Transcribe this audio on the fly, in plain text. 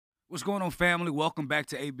What's going on, family? Welcome back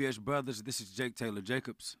to ABS Brothers. This is Jake Taylor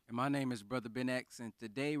Jacobs. And my name is Brother Ben X, and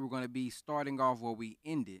today we're going to be starting off where we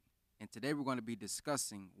ended. And today we're going to be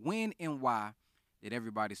discussing when and why did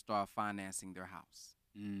everybody start financing their house.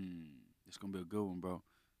 It's gonna be a good one, bro.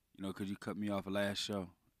 You know, cause you cut me off the last show,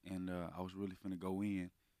 and I was really finna go in.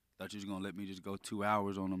 Thought you was gonna let me just go 2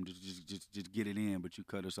 hours on them, just get it in, but you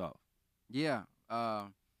cut us off. Yeah,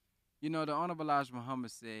 the Honorable Elijah Muhammad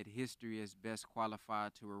said history is best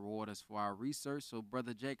qualified to reward us for our research. So,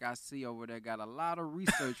 Brother Jake, I see over there got a lot of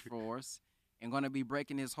research for us and going to be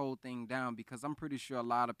breaking this whole thing down because I'm pretty sure a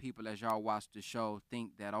lot of people, as y'all watch the show,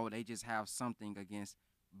 think that, oh, they just have something against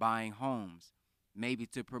buying homes, maybe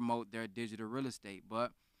to promote their digital real estate.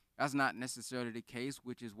 But that's not necessarily the case,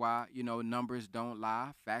 which is why, numbers don't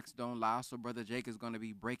lie, facts don't lie. So, Brother Jake is going to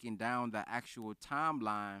be breaking down the actual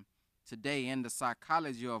timeline today and the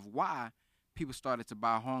psychology of why people started to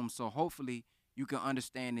buy homes. So hopefully you can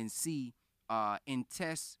understand and see and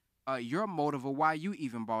test your motive of why you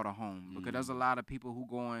even bought a home. Because there's a lot of people who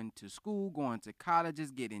going to school, going to colleges,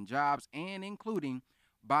 getting jobs, and including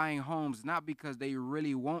buying homes, not because they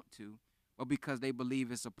really want to, but because they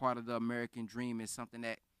believe it's a part of the American dream. It's something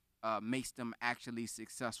that makes them actually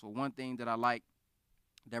successful. One thing that I like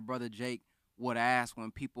that Brother Jake would ask when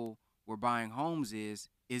people were buying homes is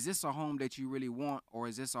this a home that you really want, or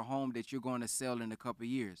is this a home that you're going to sell in a couple of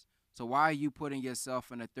years? So why are you putting yourself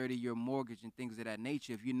in a 30-year mortgage and things of that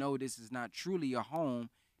nature if you know this is not truly a home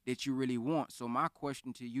that you really want? So my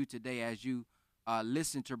question to you today, as you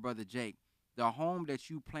listen to Brother Jake, the home that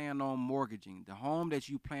you plan on mortgaging, the home that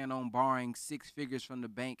you plan on borrowing six figures from the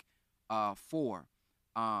bank for,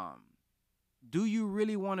 um, do you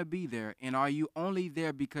really want to be there? And are you only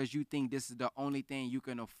there because you think this is the only thing you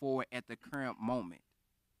can afford at the current moment?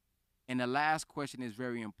 And the last question is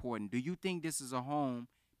very important. Do you think this is a home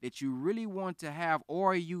that you really want to have,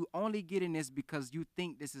 or are you only getting this because you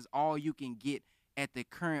think this is all you can get at the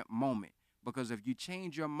current moment? Because if you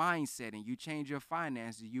change your mindset and you change your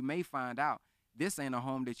finances, you may find out this ain't a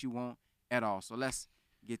home that you want at all. So let's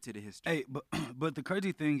get to the history. Hey, but but the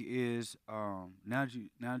crazy thing is, now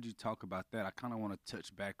that you talk about that, I kind of want to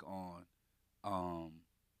touch back on um,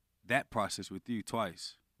 that process with you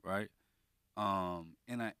twice, right?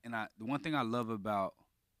 And I the one thing I love about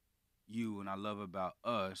you and I love about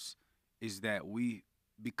us is that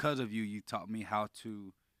because of you, you taught me how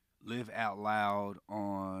to live out loud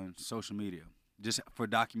on social media, just for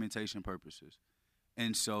documentation purposes.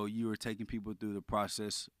 And so you were taking people through the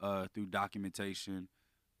process, through documentation,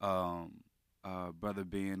 brother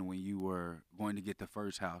Ben, when you were going to get the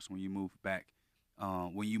first house, when you moved back,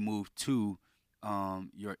 when you moved to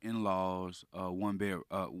your in-laws, one bed,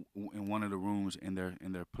 in one of the rooms in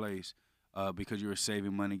their place, because you were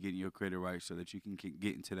saving money, getting your credit right, so that you can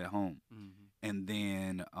get into that home. Mm-hmm. And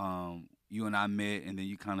then you and I met, and then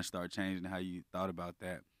you kind of started changing how you thought about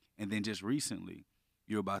that. And then just recently,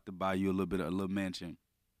 you're about to buy you a little mansion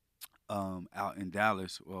out in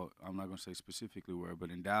Dallas. Well, I'm not gonna say specifically where, but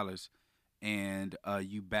in Dallas, and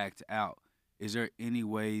you backed out. Is there any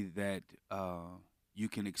way that you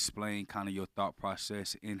can explain kind of your thought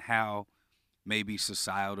process and how maybe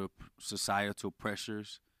societal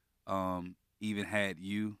pressures even had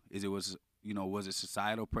you? Was it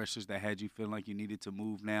societal pressures that had you feeling like you needed to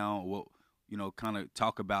move now? Or what, kind of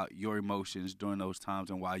talk about your emotions during those times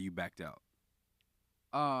and why you backed out.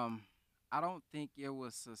 Um, I don't think it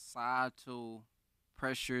was societal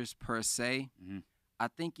pressures per se. Hmm. I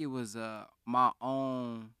think it was my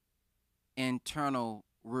own internal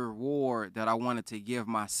reward that I wanted to give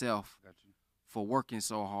myself Got you. for working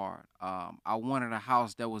so hard. I wanted a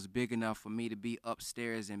house that was big enough for me to be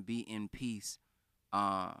upstairs and be in peace.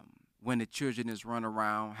 When the children is run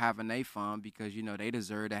around having their fun because they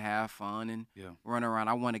deserve to have fun and Yeah. run around.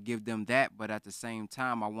 I want to give them that, but at the same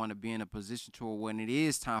time, I want to be in a position to where when it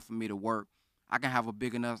is time for me to work, I can have a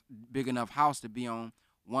big enough house to be on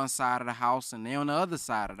one side of the house and they on the other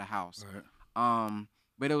side of the house. Right.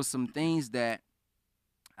 But there was some things that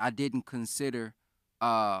I didn't consider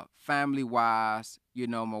family wise.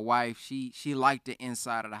 My wife, she liked the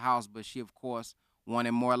inside of the house, but she of course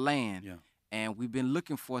wanted more land. Yeah. And we've been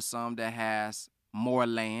looking for some that has more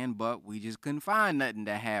land, but we just couldn't find nothing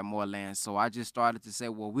that had more land. So I just started to say,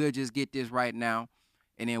 well, we'll just get this right now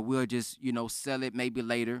and then we'll just, sell it maybe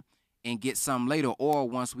later and get some later. Or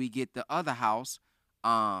once we get the other house,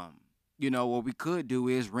 what we could do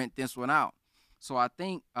is rent this one out. So I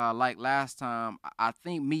think, like last time, I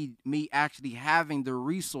think me actually having the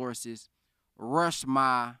resources rushed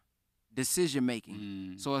my decision making.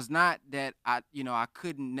 Mm. So it's not that I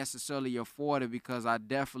couldn't necessarily afford it because I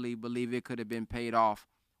definitely believe it could have been paid off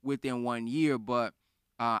within 1 year. But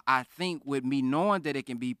I think with me knowing that it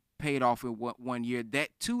can be paid off in 1 year, that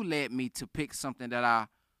too led me to pick something that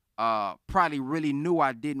I probably really knew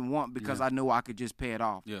I didn't want because Yeah. I knew I could just pay it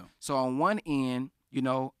off. Yeah. So on one end,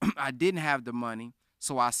 I didn't have the money,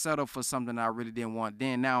 so I settled for something I really didn't want.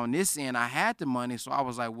 Then now on this end, I had the money, so I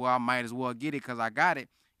was like, well, I might as well get it because I got it.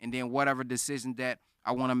 And then whatever decision that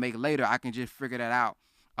I want to make later, I can just figure that out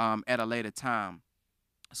at a later time.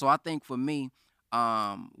 So I think for me,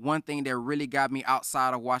 one thing that really got me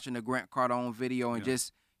outside of watching the Grant Cardone video and Yeah.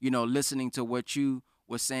 just listening to what you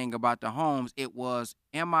were saying about the homes, it was,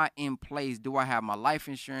 am I in place? Do I have my life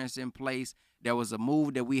insurance in place? There was a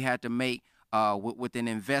move that we had to make with an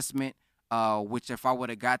investment. Which if I would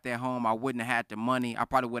have got that home, I wouldn't have had the money. I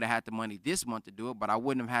probably would have had the money this month to do it, but I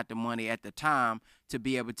wouldn't have had the money at the time to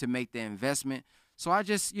be able to make the investment. So I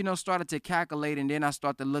just, started to calculate, and then I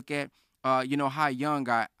started to look at, how young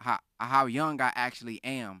I actually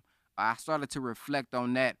am. I started to reflect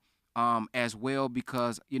on that as well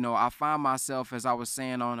because I find myself, as I was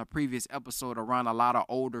saying on a previous episode, around a lot of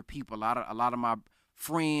older people. A lot of my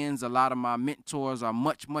friends, a lot of my mentors are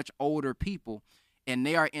much older people, and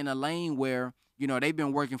they are in a lane where they've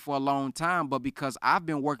been working for a long time. But because I've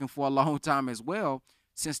been working for a long time as well,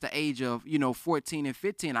 since the age of 14 and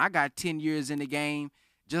 15, I got 10 years in the game,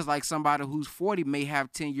 just like somebody who's 40 may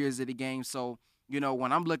have 10 years of the game. So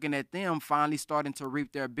when I'm looking at them finally starting to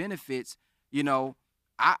reap their benefits, you know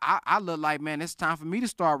I look like, man, it's time for me to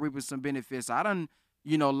start reaping some benefits. I done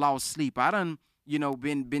lost sleep. I done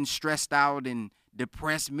been stressed out and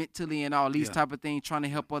depressed mentally and all these Yeah. type of things, trying to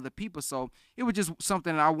help other people. So it was just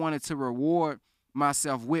something that I wanted to reward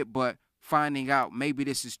myself with, but finding out maybe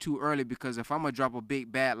this is too early, because if I'm gonna drop a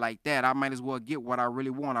big bat like that, I might as well get what I really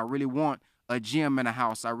want. I really want a gym in the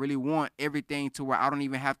house. I really want everything to where I don't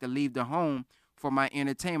even have to leave the home for my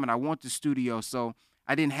entertainment. I want the studio. So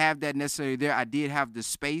I didn't have that necessarily there. I did have the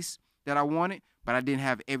space that I wanted, but I didn't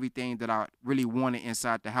have everything that I really wanted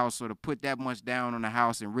inside the house. So to put that much down on the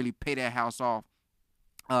house and really pay that house off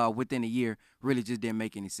within a year really just didn't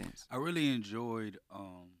make any sense. I really enjoyed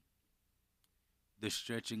the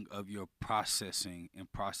stretching of your processing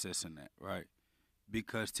and processing that, right?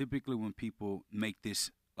 Because typically when people make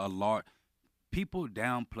this a large, people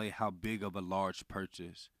downplay how big of a large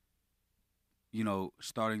purchase,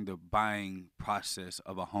 starting the buying process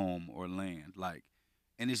of a home or land. Like,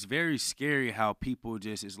 and it's very scary how people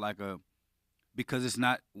just, it's like because it's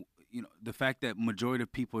not, the fact that majority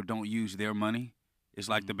of people don't use their money. It's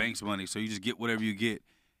like the Mhm. bank's money. So you just get whatever you get.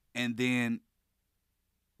 And then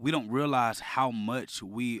we don't realize how much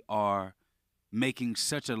we are making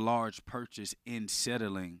such a large purchase in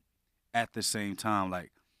settling at the same time.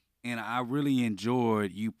 Like, and I really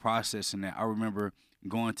enjoyed you processing that. I remember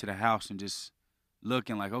going to the house and just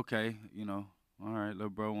looking like, okay, all right, little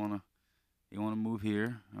bro you wanna move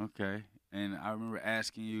here, okay. And I remember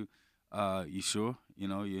asking you, you sure?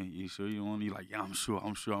 You sure you want? You like, yeah, I'm sure.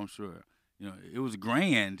 It was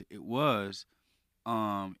grand. It was,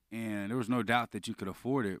 and there was no doubt that you could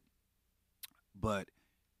afford it. But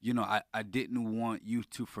I didn't want you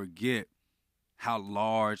to forget how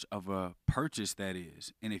large of a purchase that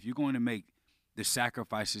is. And if you're going to make the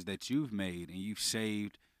sacrifices that you've made, and you've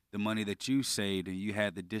saved the money that you saved, and you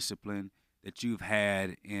had the discipline that you've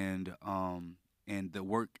had, and the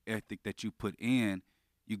work ethic that you put in,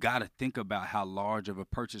 you got to think about how large of a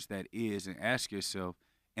purchase that is and ask yourself,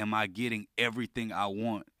 am I getting everything I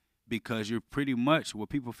want? Because you're pretty much, what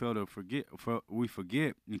people fail to forget, we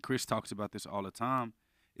forget, and Chris talks about this all the time,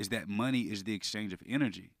 is that money is the exchange of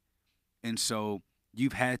energy. And so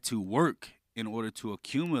you've had to work in order to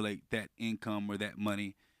accumulate that income or that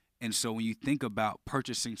money. And so when you think about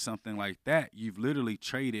purchasing something like that, you've literally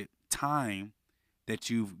traded time that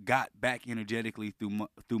you've got back energetically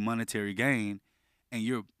through monetary gain, and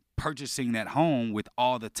you're purchasing that home with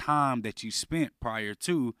all the time that you spent prior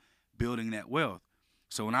to building that wealth.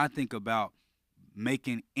 So when I think about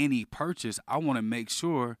making any purchase, I want to make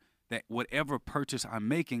sure that whatever purchase I'm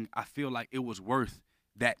making, I feel like it was worth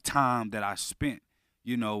that time that I spent.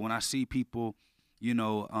 When I see people, getting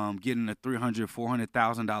a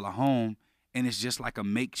 $300,000-$400,000 home, and it's just like a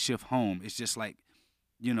makeshift home. It's just like,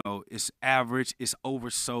 it's average, it's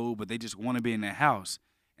oversold, but they just want to be in their house.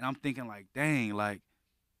 And I'm thinking like, dang, like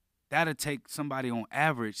that'll take somebody on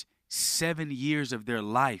average 7 years of their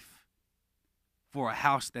life for a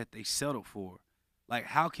house that they settled for. Like,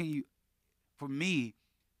 how can you, for me,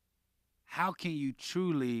 how can you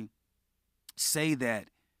truly say that,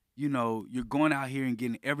 you're going out here and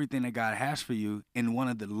getting everything that God has for you, in one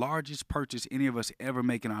of the largest purchase any of us ever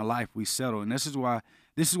make in our life, we settle. And this is why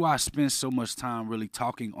I spend so much time really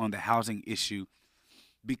talking on the housing issue,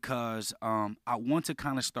 because I want to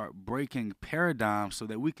kind of start breaking paradigms so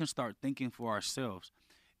that we can start thinking for ourselves.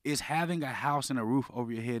 Is having a house and a roof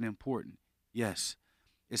over your head important? Yes.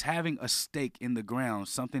 Is having a stake in the ground,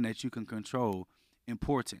 something that you can control,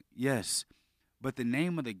 important? Yes. But the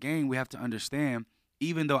name of the game, we have to understand,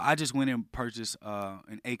 even though I just went and purchased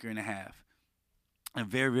an acre and a half, a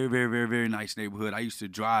very, very, very, very, very nice neighborhood I used to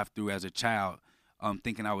drive through as a child,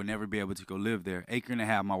 thinking I would never be able to go live there. Acre and a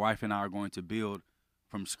half, my wife and I are going to build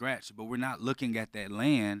from scratch, but we're not looking at that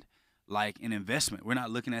land like an investment. We're not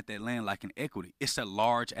looking at that land like an equity. It's a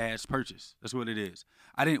large ass purchase. That's what it is.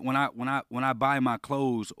 I didn't when I buy my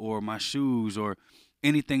clothes or my shoes or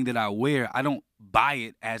anything that I wear, I don't buy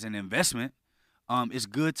it as an investment. It's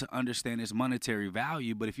good to understand its monetary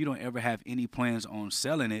value, but if you don't ever have any plans on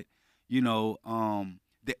selling it,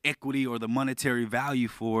 the equity or the monetary value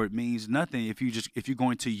for it means nothing if you're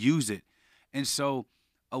going to use it. And so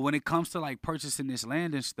when it comes to like purchasing this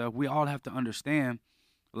land and stuff, we all have to understand,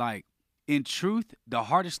 like, in truth, the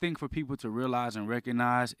hardest thing for people to realize and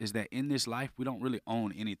recognize is that in this life, we don't really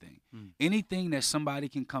own anything. Anything that somebody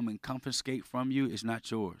can come and confiscate from you is not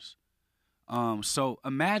yours. So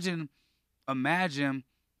imagine,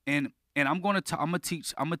 and I'm gonna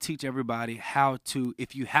teach everybody how to,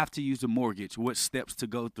 if you have to use a mortgage, what steps to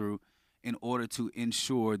go through in order to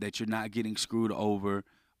ensure that you're not getting screwed over,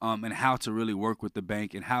 and how to really work with the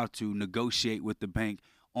bank and how to negotiate with the bank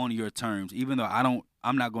on your terms. Even though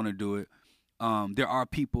I'm not gonna do it. There are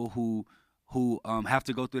people who have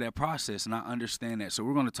to go through that process, and I understand that. So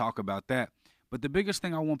we're gonna talk about that. But the biggest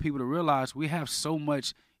thing I want people to realize, we have so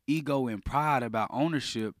much ego and pride about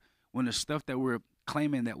ownership when the stuff that we're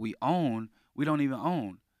claiming that we own, we don't even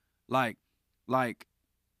own. Like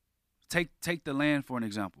take the land for an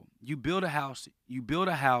example. You build a house,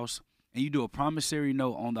 and you do a promissory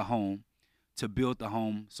note on the home to build the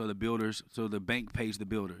home, so the bank pays the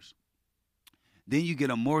builders. Then you get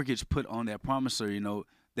a mortgage put on that promissory note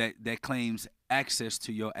that claims access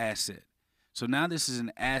to your asset. So now this is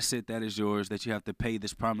an asset that is yours that you have to pay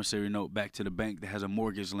this promissory note back to the bank that has a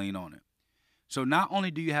mortgage lien on it. So not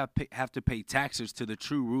only do you have to pay taxes to the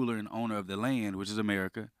true ruler and owner of the land, which is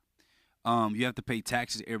America, you have to pay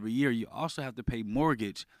taxes every year. You also have to pay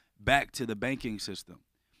mortgage back to the banking system.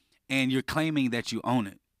 And you're claiming that you own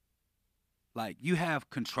it. Like, you have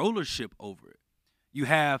controllership over it. You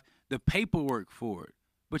have the paperwork for it,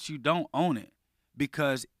 but you don't own it,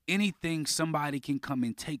 because anything somebody can come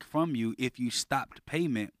and take from you if you stopped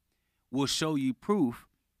payment will show you proof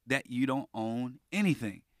that you don't own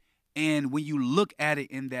anything. And when you look at it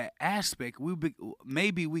in that aspect,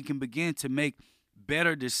 maybe we can begin to make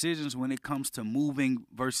better decisions when it comes to moving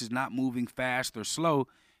versus not moving fast or slow.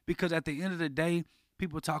 Because at the end of the day,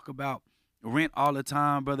 people talk about rent all the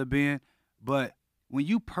time, Brother Ben, but when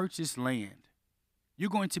you purchase land, you're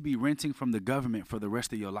going to be renting from the government for the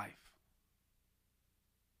rest of your life.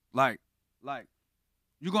 Like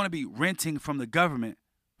you're going to be renting from the government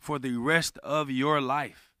for the rest of your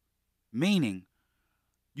life. Meaning,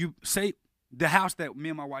 you say the house that me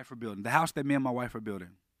and my wife are building,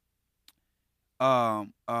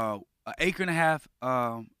 an acre and a half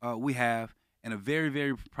we have in a very,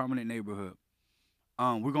 very prominent neighborhood.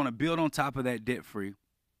 We're going to build on top of that debt-free.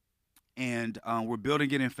 And we're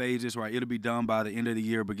building it in phases, right? It'll be done by the end of the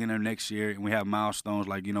year, beginning of next year, and we have milestones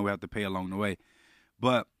like, we have to pay along the way.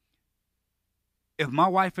 But if my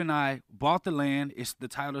wife and I bought the land, the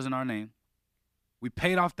title's in our name. We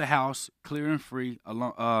paid off the house clear and free,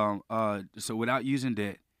 so without using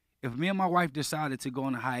debt. If me and my wife decided to go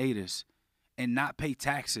on a hiatus and not pay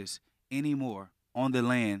taxes anymore on the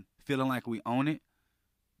land, feeling like we own it,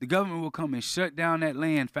 the government will come and shut down that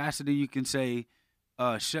land faster than you can say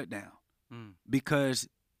shut down. Because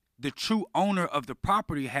the true owner of the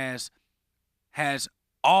property has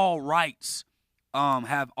all rights,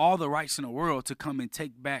 have all the rights in the world to come and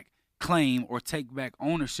take back claim or take back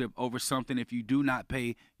ownership over something if you do not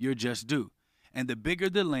pay your just due. And the bigger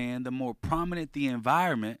the land, the more prominent the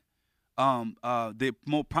environment, the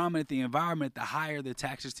higher the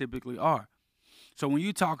taxes typically are. So when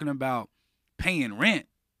you're talking about paying rent,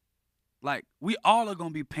 like, we all are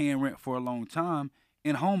going to be paying rent for a long time.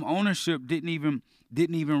 And home ownership didn't even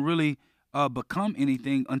really become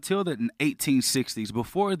anything until the 1860s.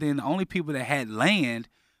 Before then, the only people that had land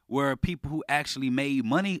were people who actually made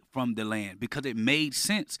money from the land, because it made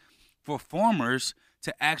sense for farmers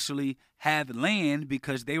to actually have land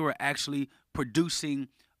because they were actually producing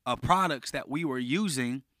products that we were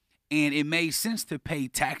using, and it made sense to pay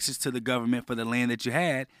taxes to the government for the land that you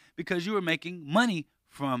had because you were making money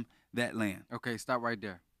from that land. Okay, stop right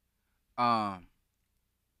there.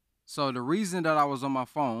 So the reason that I was on my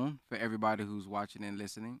phone, for everybody who's watching and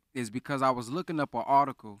listening, is because I was looking up an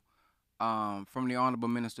article from the Honorable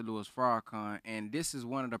Minister Louis Farrakhan, and this is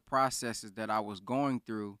one of the processes that I was going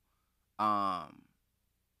through um,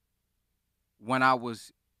 when I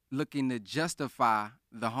was looking to justify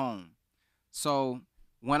the home. So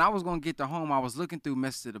when I was gonna get the home, I was looking through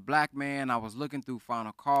Message to the Black Man. I was looking through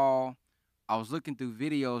Final Call. I was looking through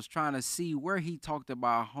videos trying to see where he talked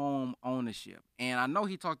about home ownership. And I know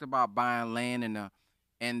he talked about buying land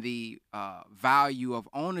and the value of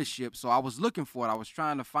ownership. So I was looking for it. I was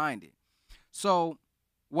trying to find it. So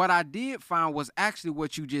what I did find was actually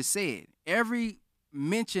what you just said. Every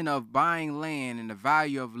mention of buying land and the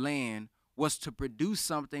value of land was to produce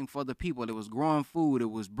something for the people. It was growing food,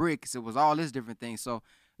 it was bricks, it was all this different things. So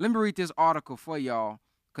let me read this article for y'all,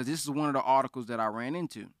 because this is one of the articles that I ran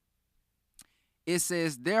into. It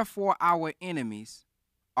says, therefore, our enemies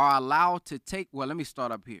are allowed to take, well, let me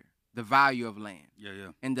start up here. The value of land. Yeah, yeah.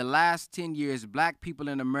 In the last 10 years, black people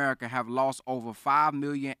in America have lost over 5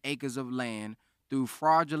 million acres of land through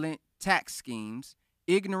fraudulent tax schemes,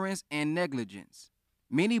 ignorance, and negligence.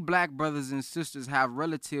 Many black brothers and sisters have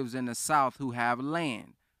relatives in the South who have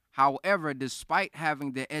land. However, despite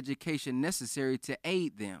having the education necessary to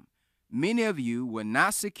aid them, many of you will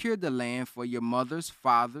not secure the land for your mothers,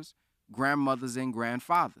 fathers, grandmothers, and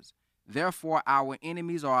grandfathers. Therefore, our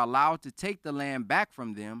enemies are allowed to take the land back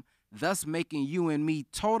from them, thus making you and me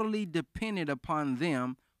totally dependent upon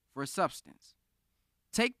them for substance.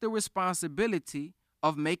 Take the responsibility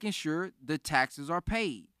of making sure the taxes are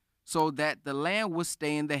paid so that the land will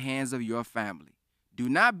stay in the hands of your family. Do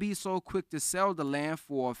not be so quick to sell the land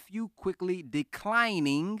for a few quickly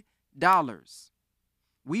declining dollars.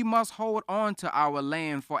 We must hold on to our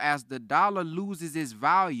land, for as the dollar loses its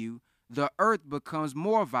value, the earth becomes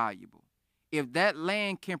more valuable. If that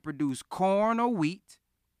land can produce corn or wheat,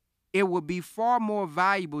 it will be far more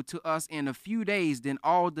valuable to us in a few days than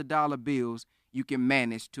all the dollar bills you can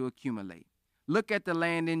manage to accumulate. Look at the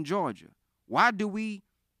land in Georgia. Why do we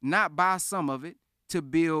not buy some of it to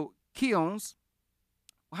build kilns?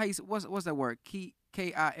 What's that word?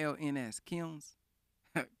 K-I-L-N-S. Kilns?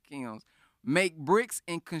 Kilns. Make bricks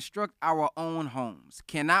and construct our own homes.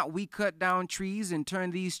 Cannot we cut down trees and turn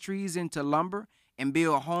these trees into lumber and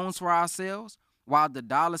build homes for ourselves while the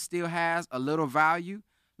dollar still has a little value?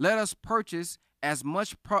 Let us purchase as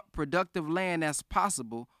much productive land as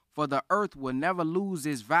possible, for the earth will never lose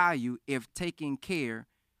its value if taken care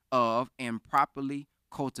of and properly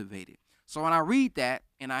cultivated. So when I read that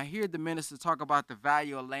and I hear the minister talk about the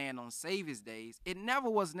value of land on Savior's Days, it never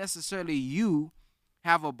was necessarily you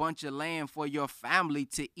have a bunch of land for your family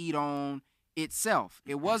to eat on itself.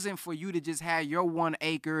 It wasn't for you to just have your 1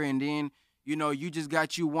 acre and then, you just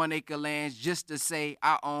got you 1 acre land just to say,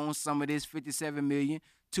 I own some of this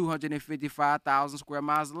 57,255,000 square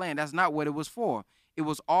miles of land. That's not what it was for. It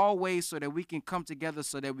was always so that we can come together,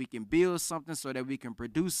 so that we can build something, so that we can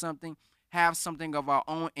produce something, have something of our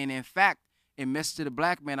own. And in fact, in Message to the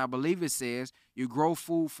Black Man, I believe it says you grow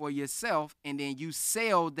food for yourself and then you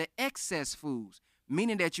sell the excess foods,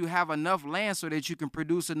 meaning that you have enough land so that you can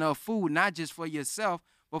produce enough food, not just for yourself,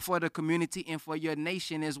 but for the community and for your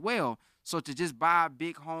nation as well. So to just buy a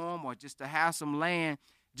big home or just to have some land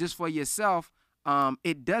just for yourself,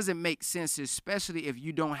 it doesn't make sense, especially if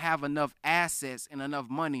you don't have enough assets and enough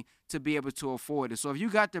money to be able to afford it. So if you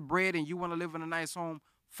got the bread and you want to live in a nice home,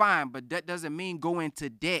 fine, but that doesn't mean go into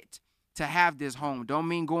debt to have this home. Don't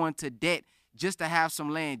mean go into debt just to have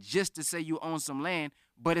some land, just to say you own some land,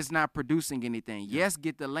 but it's not producing anything. Yes,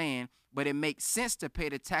 get the land, but it makes sense to pay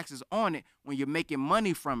the taxes on it when you're making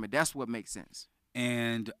money from it. That's what makes sense.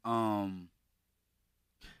 And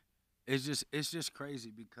it's just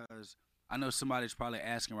crazy because I know somebody's probably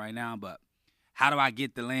asking right now, but how do I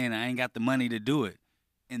get the land? I ain't got the money to do it.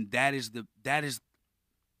 And that is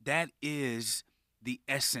the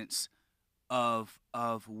essence of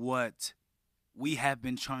what we have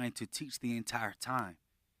been trying to teach the entire time.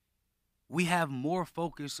 We have more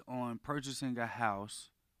focus on purchasing a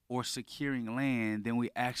house or securing land than we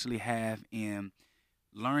actually have in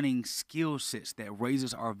learning skill sets that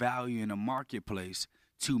raises our value in the marketplace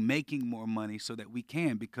to making more money so that we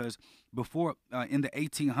can. Because before, in the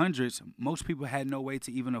 1800s, most people had no way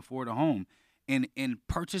to even afford a home. And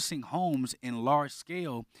purchasing homes in large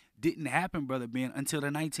scale didn't happen, Brother Ben, until the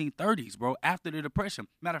 1930s, bro, after the Depression.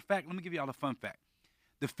 Matter of fact, let me give you all a fun fact.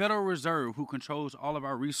 The Federal Reserve, who controls all of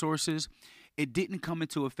our resources, it didn't come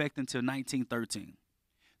into effect until 1913.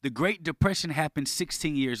 The Great Depression happened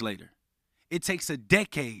 16 years later. It takes a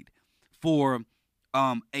decade for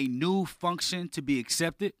a new function to be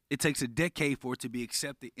accepted. It takes a decade for it to be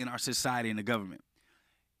accepted in our society and the government.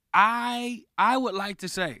 I would like to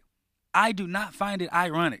say, I do not find it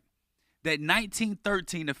ironic that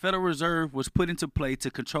 1913 the Federal Reserve was put into play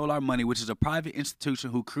to control our money, which is a private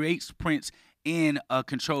institution who creates, prints, and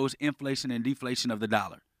controls inflation and deflation of the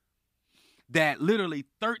dollar. That literally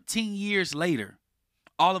 13 years later,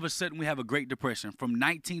 all of a sudden we have a Great Depression from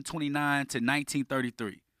 1929 to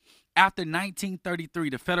 1933. After 1933,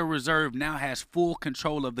 the Federal Reserve now has full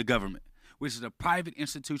control of the government, which is a private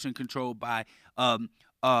institution controlled by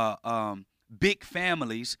big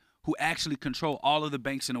families who actually control all of the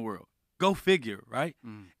banks in the world. Go figure, right?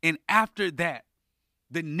 And after that,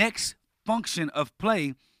 the next function of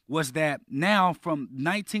play was that now from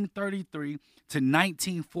 1933 to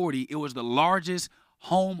 1940, it was the largest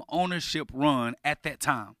home ownership run at that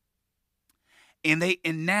time. And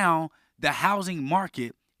now the housing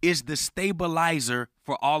market is the stabilizer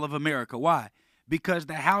for all of America. Why? Because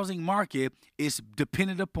the housing market is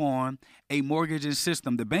dependent upon a mortgaging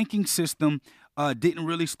system. The banking system didn't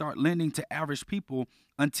really start lending to average people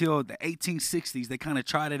until the 1860s. They kind of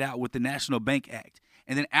tried it out with the National Bank Act.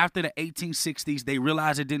 And then after the 1860s, they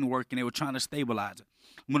realized it didn't work and they were trying to stabilize it.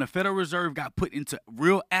 When the Federal Reserve got put into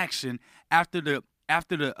real action after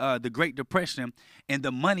the Great Depression and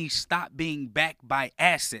the money stopped being backed by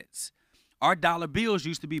assets. Our dollar bills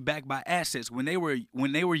used to be backed by assets. When they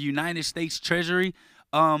were United States Treasury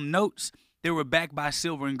notes, they were backed by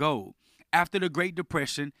silver and gold. After the Great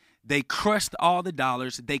Depression, they crushed all the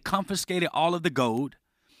dollars, they confiscated all of the gold,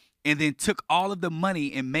 and then took all of the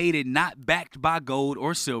money and made it not backed by gold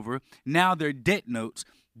or silver. Now they're debt notes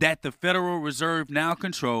that the Federal Reserve now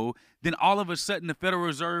control. Then all of a sudden the Federal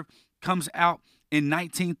Reserve comes out in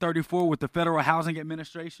 1934 with the Federal Housing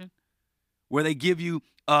Administration, where they give you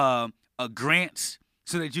grants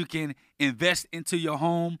so that you can invest into your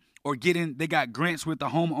home or get in. They got grants with the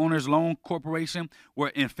Homeowners Loan Corporation, where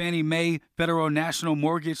in Fannie Mae Federal National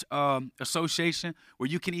Mortgage Association, where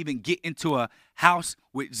you can even get into a house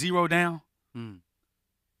with zero down.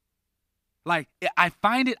 Like, I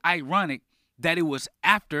find it ironic that it was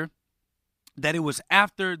after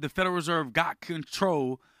the Federal Reserve got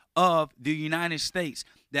control of the United States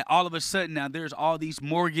that all of a sudden now there's all these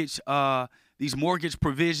mortgage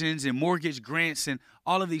provisions and mortgage grants and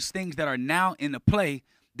all of these things that are now in the play,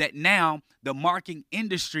 that now the marketing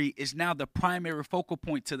industry is now the primary focal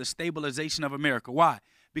point to the stabilization of America. Why?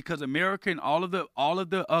 Because America and all of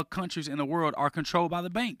the countries in the world are controlled by the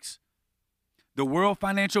banks. The World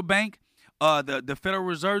Financial Bank, the Federal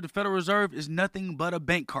Reserve. The Federal Reserve is nothing but a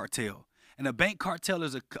bank cartel. And a bank cartel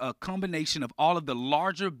is a combination of all of the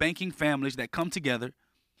larger banking families that come together,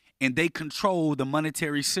 and they control the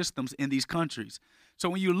monetary systems in these countries. So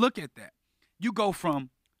when you look at that, you go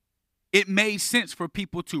from it made sense for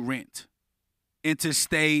people to rent and to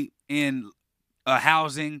stay in a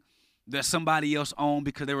housing that somebody else owned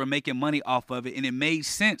because they were making money off of it, and it made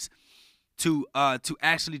sense to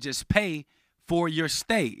actually just pay for your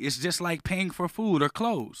stay. It's just like paying for food or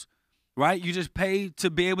clothes, right? You just pay to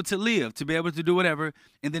be able to live, to be able to do whatever,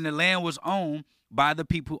 and then the land was owned by the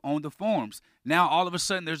people who owned the farms. Now all of a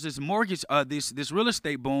sudden there's this mortgage, this real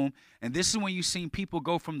estate boom, and this is when you've seen people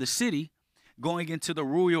go from the city going into the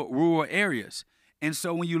rural areas. And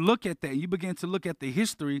so when you look at that, you begin to look at the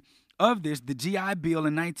history of this. The GI Bill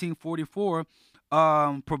in 1944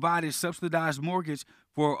 provided subsidized mortgage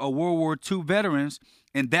for World War II veterans,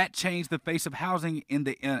 and that changed the face of housing in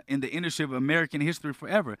the industry of American history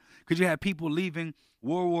forever. Because you had people leaving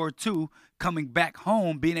World War II, coming back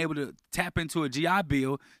home, being able to tap into a GI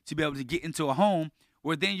Bill to be able to get into a home,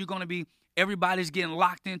 where then you're going to be, everybody's getting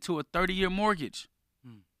locked into a 30-year mortgage.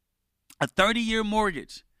 A 30-year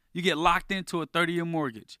mortgage. You get locked into a 30-year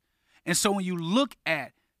mortgage. And so when you look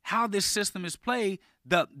at how this system is played,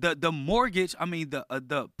 the mortgage, I mean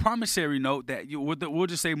the promissory note that we'll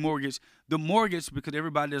just say mortgage, the mortgage, because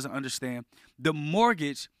everybody doesn't understand, the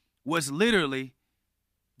mortgage was literally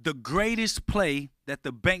the greatest play that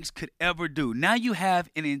the banks could ever do. Now you have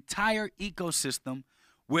an entire ecosystem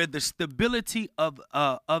where the stability of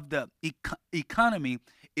the economy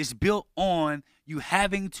is built on you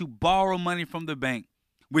having to borrow money from the bank,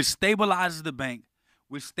 which stabilizes the bank,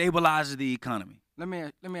 which stabilizes the economy. Let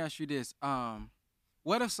me ask you this.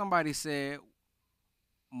 What if somebody said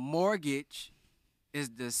mortgage is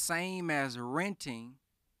the same as renting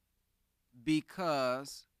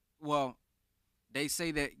because, well, they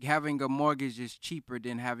say that having a mortgage is cheaper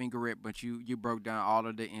than having a rent, but you broke down all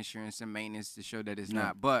of the insurance and maintenance to show that it's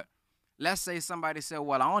not. But let's say somebody said,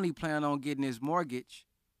 well, I only plan on getting this mortgage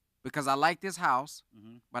because I like this house,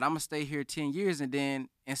 but I'm going to stay here 10 years, and then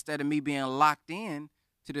instead of me being locked in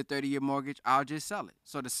to the 30-year mortgage, I'll just sell it.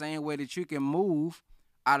 So the same way that you can move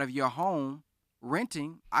out of your home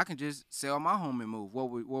renting, I can just sell my home and move. What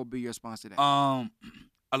would be your response to that?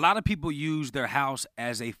 A lot of people use their house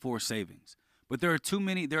as a forced savings, but there are too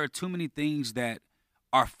many things that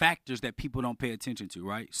are factors that people don't pay attention to,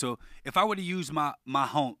 right? So if I were to use my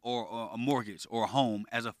home or a mortgage or a home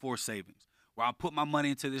as a forced savings, where I put my money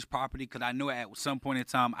into this property because I know at some point in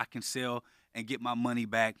time I can sell and get my money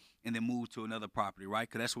back and then move to another property, right?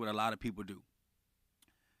 Because that's what a lot of people do.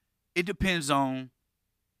 It depends on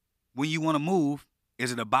when you want to move.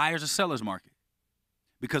 Is it a buyer's or seller's market?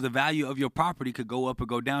 Because the value of your property could go up or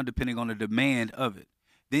go down depending on the demand of it.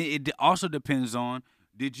 Then it also depends on,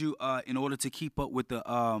 did you in order to keep up with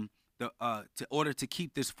order to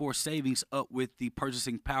keep this forced savings up with the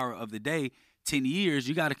purchasing power of the day, 10 years,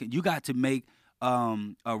 you got to make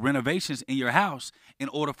renovations in your house in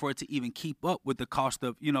order for it to even keep up with the cost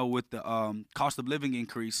of cost of living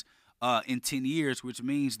increase in 10 years, which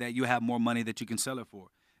means that you have more money that you can sell it for.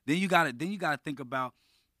 Then you got to think about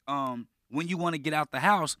when you want to get out the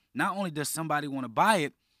house. Not only does somebody want to buy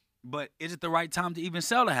it, but is it the right time to even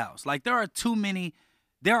sell the house? Like there are too many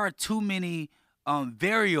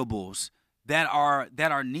variables that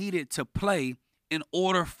are needed to play in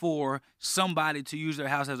order for somebody to use their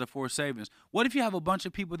house as a forced savings. What if you have a bunch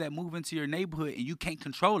of people that move into your neighborhood and you can't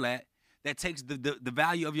control that? That takes the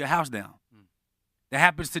value of your house down. That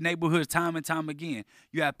happens to neighborhoods time and time again.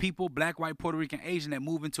 You have people, black, white, Puerto Rican, Asian, that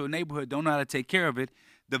move into a neighborhood, don't know how to take care of it.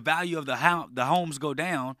 The value of the homes go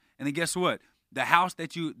down, and then guess what? The house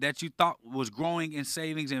that you thought was growing in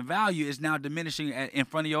savings and value is now diminishing in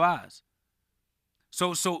front of your eyes.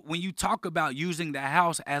 So when you talk about using the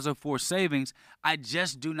house as a forced savings, I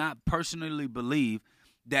just do not personally believe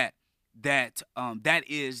that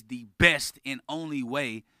is the best and only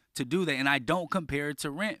way to do that. And I don't compare it to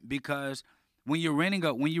rent, because when you're renting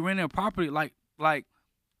a property, like I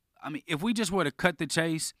mean, if we just were to cut the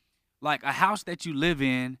chase, like a house that you live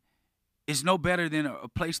in is no better than a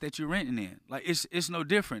place that you're renting in. Like it's no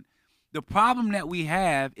different. The problem that we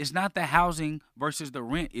have is not the housing versus the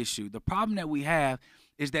rent issue. The problem that we have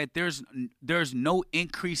is that there's no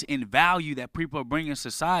increase in value that people are bringing in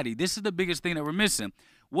society. This is the biggest thing that we're missing.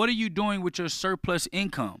 What are you doing with your surplus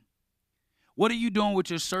income? What are you doing with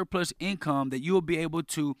your surplus income that you will be able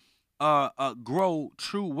to grow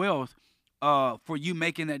true wealth for you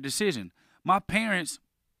making that decision? My parents,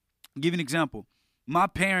 give you an example. My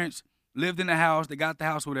parents lived in the house. They got the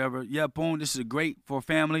house, whatever. Yeah, boom, this is great for a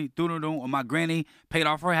family. Or my granny paid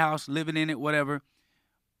off her house, living in it, whatever.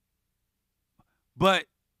 But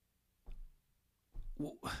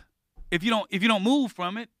if you don't move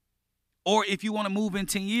from it, or if you want to move in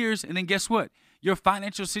 10 years, and then guess what? Your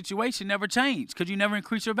financial situation never changed because you never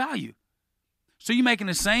increase your value. So you're making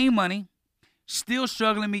the same money, still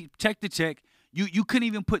struggling to meet check to check. You couldn't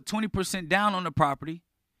even put 20% down on the property.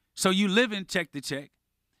 So you live in check to check.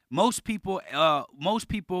 Most people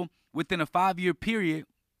within a 5-year period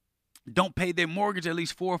don't pay their mortgage at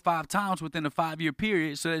least 4 or 5 times within a 5-year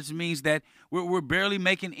period. So that means that we're barely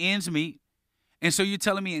making ends meet. And so you're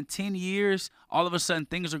telling me in 10 years, all of a sudden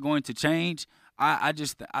things are going to change? I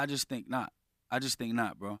just think not. I just think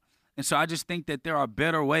not, bro. And so I just think that there are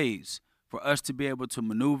better ways for us to be able to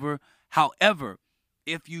maneuver. However,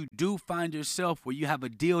 if you do find yourself where you have a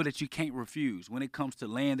deal that you can't refuse when it comes to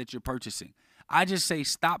land that you're purchasing, I just say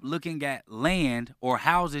stop looking at land or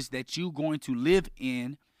houses that you're going to live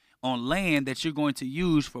in on land that you're going to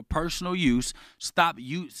use for personal use. Stop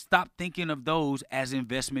thinking of those as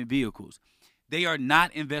investment vehicles. They are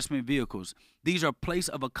not investment vehicles. These are place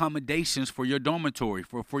of accommodations for your dormitory,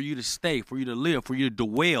 for you to stay, for you to live, for you to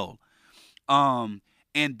dwell.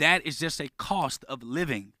 And that is just a cost of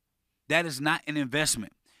living. That is not an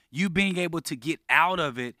investment. You being able to get out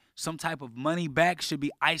of it some type of money back should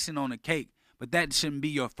be icing on the cake, but that shouldn't be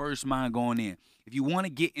your first mind going in. If you want to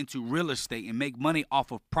get into real estate and make money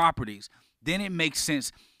off of properties, then it makes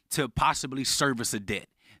sense to possibly service a debt.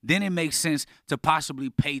 Then it makes sense to possibly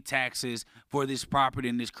pay taxes for this property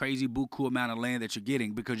and this crazy buku amount of land that you're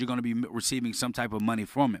getting, because you're going to be receiving some type of money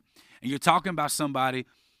from it. And you're talking about somebody,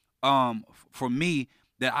 for me,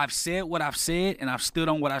 that I've said what I've said, and I've stood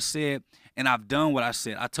on what I said, and I've done what I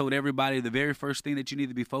said. I told everybody the very first thing that you need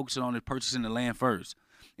to be focusing on is purchasing the land first.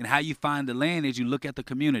 And how you find the land is you look at the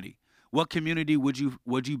community. What community would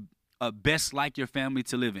you best like your family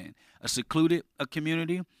to live in? A secluded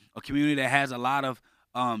community that has a lot of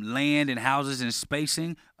land and houses and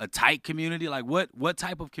spacing, a tight community? Like what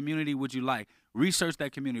type of community would you like? Research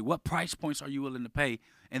that community. What price points are you willing to pay?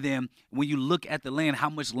 And then when you look at the land, how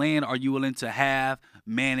much land are you willing to have,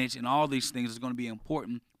 manage, and all these things is going to be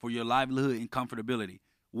important for your livelihood and comfortability.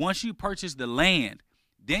 Once you purchase the land,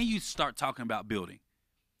 then you start talking about building.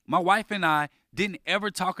 My wife and I didn't ever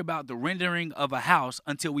talk about the rendering of a house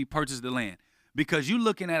until we purchased the land. Because you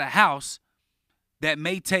looking at a house that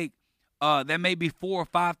may take that may be 4,000 or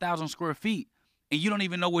 5,000 square feet, and you don't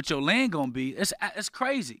even know what your land gonna be. It's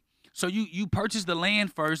crazy. So you purchase the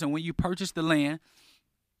land first, and when you purchase the land,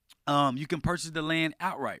 you can purchase the land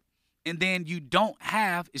outright, and then you don't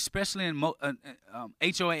have, especially in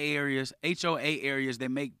HOA areas, they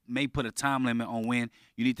may put a time limit on when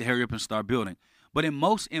you need to hurry up and start building. But in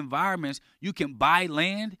most environments, you can buy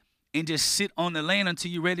land and just sit on the land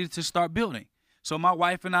until you're ready to start building. So my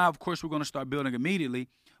wife and I, of course, we're going to start building immediately.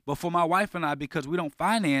 But for my wife and I, because we don't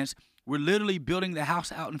finance, we're literally building the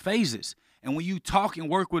house out in phases. And when you talk and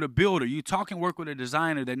work with a builder, you talk and work with a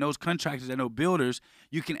designer that knows contractors, that know builders,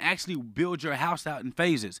 you can actually build your house out in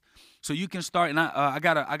phases. So you can start. And I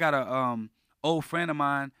got a old friend of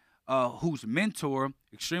mine whose mentor,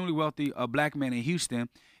 extremely wealthy black man in Houston.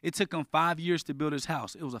 It took him 5 years to build his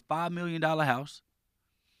house. It was a $5 million house.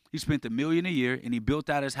 He spent $1 million a year, and he built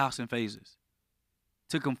out his house in phases.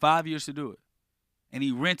 Took him 5 years to do it, and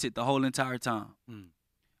he rented the whole entire time.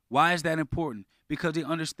 Why is that important? Because he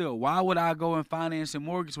understood, why would I go and finance a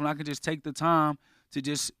mortgage when I can just take the time to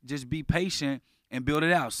just be patient and build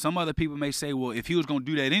it out? Some other people may say, well, if he was going to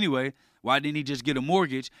do that anyway, why didn't he just get a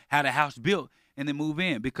mortgage, had a house built, and then move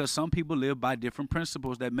in? Because some people live by different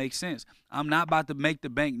principles that make sense. I'm not about to make the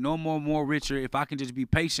bank no more richer if I can just be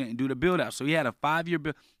patient and do the build out. So he had a 5-year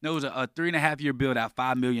build. No, it was a 3.5-year build out,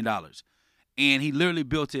 $5 million. And he literally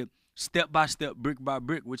built it step by step, brick by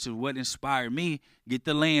brick, which is what inspired me. Get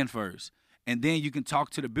the land first. And then you can talk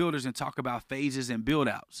to the builders and talk about phases and build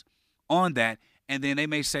outs on that. And then they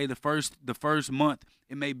may say the first month,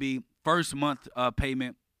 it may be first month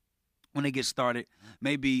payment when they get started,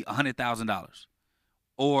 maybe $100,000.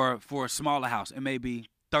 Or for a smaller house, it may be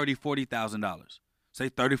 $30,000, $40,000. Say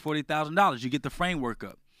 $30,000, $40,000, you get the framework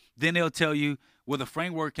up. Then they'll tell you, well, the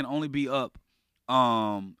framework can only be up.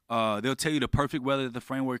 They'll tell you the perfect weather that the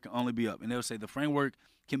framework can only be up. And they'll say the framework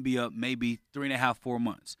can be up maybe 3.5, 4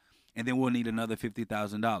 months. And then we'll need another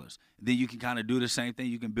 $50,000. Then you can kind of do the same thing.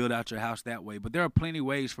 You can build out your house that way. But there are plenty of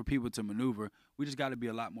ways for people to maneuver. We just got to be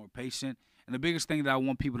a lot more patient. And the biggest thing that I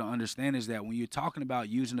want people to understand is that when you're talking about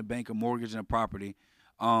using a bank or mortgage in a property,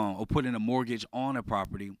 or putting a mortgage on a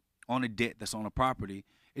property, on a debt that's on a property,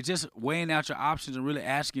 it's just weighing out your options and really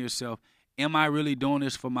asking yourself, am I really doing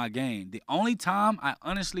this for my gain? The only time I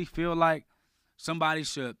honestly feel like somebody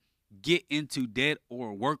should get into debt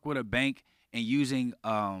or work with a bank and using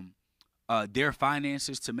their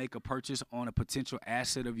finances to make a purchase on a potential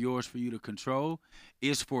asset of yours for you to control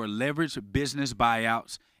is for leveraged business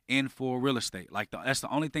buyouts and for real estate. Like that's the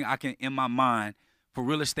only thing I can, in my mind, for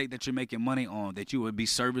real estate that you're making money on, that you would be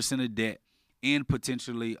servicing a debt and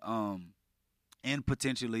potentially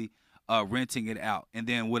renting it out. And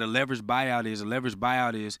then what a leveraged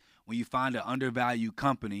buyout is when you find an undervalued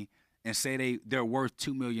company and say they're worth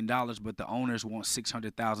 $2 million, but the owners want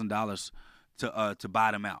 $600,000 to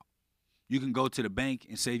buy them out. You can go to the bank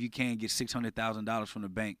and say if you can't get $600,000 from the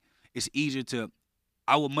bank, it's easier to.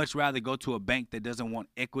 I would much rather go to a bank that doesn't want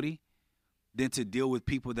equity than to deal with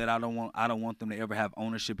people that I don't want them to ever have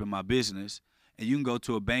ownership in my business. And you can go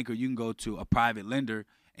to a bank or you can go to a private lender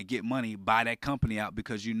and get money, buy that company out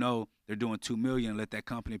because you know they're doing $2 million, let that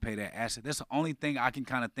company pay that asset. That's the only thing I can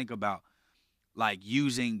kind of think about, like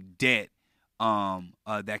using debt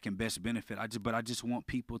that can best benefit. I just want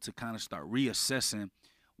people to kind of start reassessing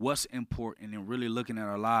what's important and really looking at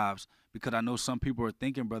our lives, because I know some people are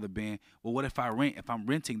thinking, Brother Ben, well, what if I rent? If I'm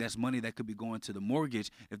renting, that's money that could be going to the mortgage.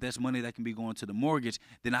 If that's money that can be going to the mortgage,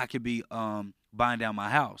 then I could be buying down my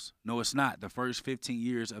house. No, it's not. The first 15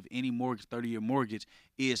 years of any mortgage, 30-year mortgage,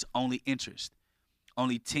 is only interest.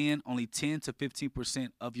 Only 10 to 15%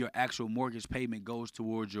 of your actual mortgage payment goes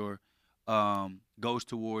towards your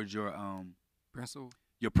Principal.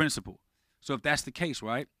 Your principal. So if that's the case,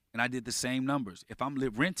 right? And I did the same numbers. If I'm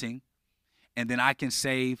renting, and then I can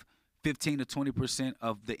save 15 to 20%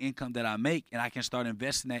 of the income that I make, and I can start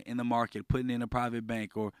investing that in the market, putting it in a private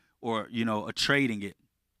bank or trading it,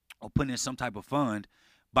 or putting in some type of fund.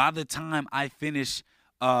 By the time I finish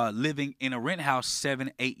living in a rent house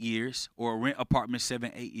 7-8 years, or a rent apartment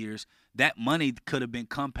 7-8 years, that money could have been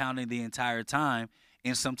compounding the entire time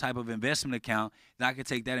in some type of investment account. Then I could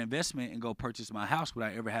take that investment and go purchase my house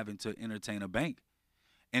without ever having to entertain a bank.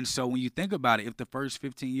 And so when you think about it, if the first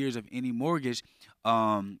 15 years of any mortgage,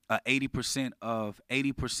 80% of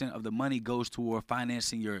the money goes toward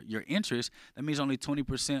financing your interest, that means only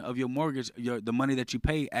 20% of your mortgage, the money that you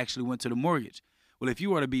pay, actually went to the mortgage. Well, if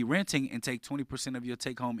you were to be renting and take 20% of your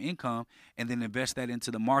take home income and then invest that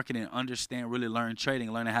into the market and understand, really learn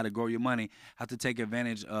trading, learning how to grow your money, how to take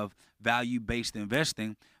advantage of value based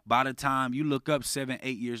investing, by the time you look up 7,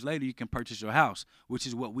 8 years later, you can purchase your house, which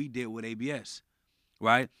is what we did with ABS.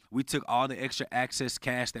 Right? We took all the extra access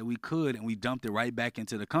cash that we could and we dumped it right back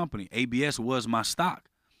into the company. ABS was my stock.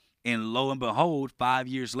 And lo and behold, 5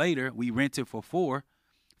 years later, we rented for 4.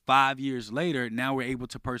 5 years later, now we're able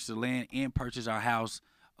to purchase the land and purchase our house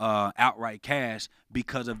outright cash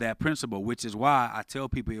because of that principle, which is why I tell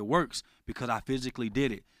people it works, because I physically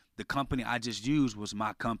did it. The company I just used was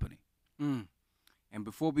my company. And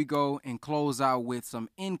before we go and close out with some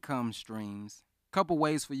income streams, a couple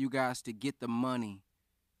ways for you guys to get the money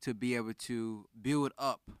to be able to build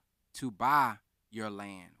up, to buy your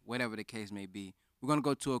land, whatever the case may be. We're going to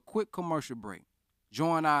go to a quick commercial break.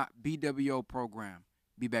 Join our BWO program.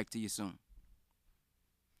 Be back to you soon.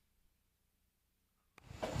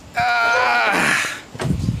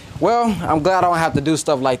 Well, I'm glad I don't have to do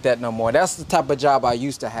stuff like that no more. That's the type of job I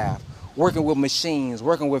used to have. Working with machines,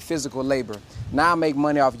 working with physical labor. Now I make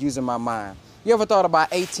money off using my mind. You ever thought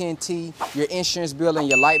about AT&T, your insurance bill and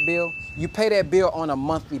your light bill? You pay that bill on a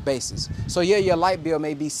monthly basis. So yeah, your light bill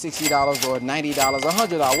may be $60 or $90,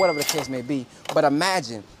 $100, whatever the case may be. But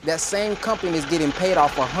imagine that same company is getting paid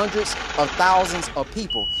off for hundreds of thousands of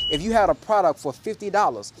people. If you had a product for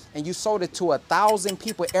 $50 and you sold it to 1,000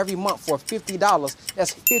 people every month for $50,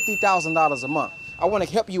 that's $50,000 a month. I want to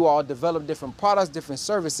help you all develop different products, different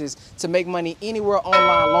services to make money anywhere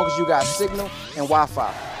online as long as you got signal and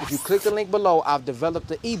Wi-Fi. If you click the link below, I've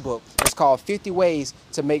developed an ebook. It's called 50 Ways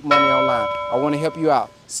to Make Money Online. I want to help you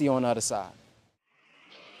out. See you on the other side.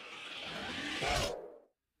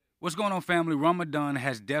 What's going on, family? Ramadan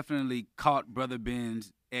has definitely caught Brother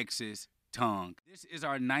Ben's ex's tongue. This is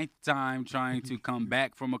our 9th time trying to come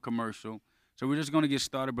back from a commercial. So we're just going to get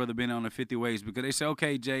started, Brother Ben, on the 50 ways, because they say,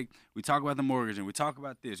 okay, Jake, we talk about the mortgage and we talk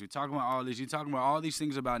about this. We talk about all this. You're talking about all these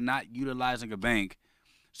things about not utilizing a bank.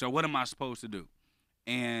 So what am I supposed to do?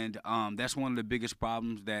 And that's one of the biggest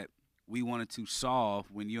problems that we wanted to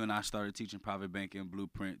solve when you and I started teaching private banking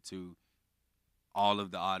blueprint to all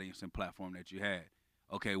of the audience and platform that you had.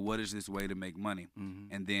 Okay, what is this way to make money?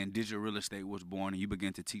 And then digital real estate was born, and you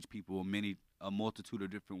began to teach people a multitude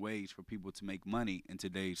of different ways for people to make money in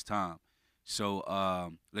today's time. So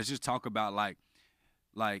let's just talk about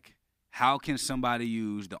like how can somebody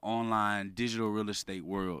use the online digital real estate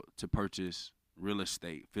world to purchase real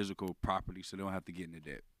estate, physical property, so they don't have to get into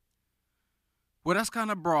debt? Well, that's kind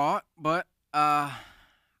of broad, but I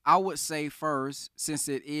would say first, since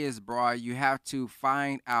it is broad, you have to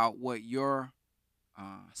find out what your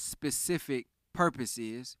specific purpose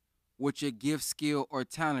is, what your gift, skill, or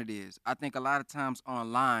talent is. I think a lot of times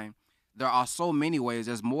online, there are so many ways.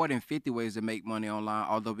 There's more than 50 ways to make money online,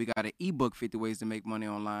 although we got an ebook, 50 Ways to Make Money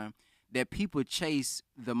Online, that people chase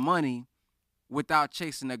the money without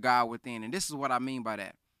chasing the God within. And this is what I mean by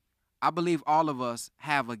that. I believe all of us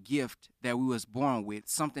have a gift that we was born with,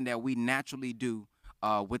 something that we naturally do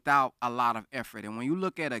without a lot of effort. And when you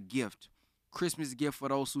look at a gift, Christmas gift for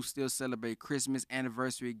those who still celebrate Christmas,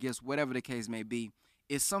 anniversary gifts, whatever the case may be,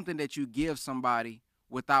 it's something that you give somebody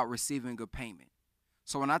without receiving a payment.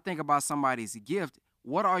 So when I think about somebody's gift,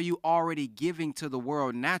 what are you already giving to the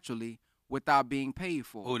world naturally without being paid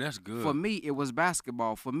for? Oh, that's good. For me, it was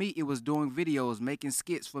basketball. For me, it was doing videos, making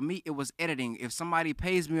skits. For me, it was editing. If somebody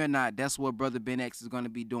pays me or not, that's what Brother Ben X is going to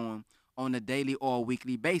be doing on a daily or a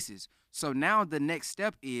weekly basis. So now the next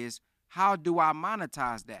step is, how do I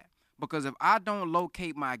monetize that? Because if I don't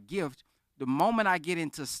locate my gift, the moment I get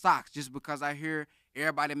into stocks, just because I hear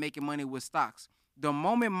everybody making money with stocks, the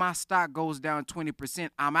moment my stock goes down 20%,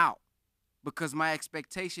 I'm out, because my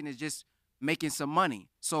expectation is just making some money.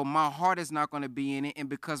 So my heart is not going to be in it. And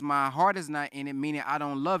because my heart is not in it, meaning I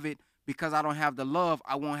don't love it, because I don't have the love,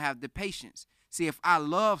 I won't have the patience. See, if I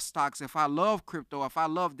love stocks, if I love crypto, if I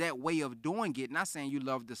love that way of doing it, not saying you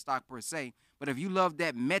love the stock per se, but if you love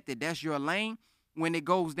that method, that's your lane, when it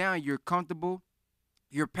goes down, you're comfortable,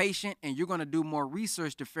 you're patient, and you're going to do more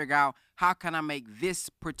research to figure out, how can I make this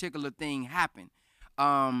particular thing happen?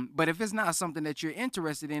 But if it's not something that you're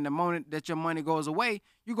interested in, the moment that your money goes away,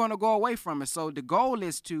 you're going to go away from it. So the goal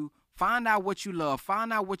is to find out what you love,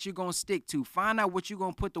 find out what you're going to stick to, find out what you're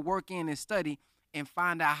going to put the work in and study, and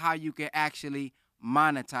find out how you can actually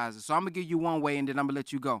monetize it. So I'm going to give you one way, and then I'm going to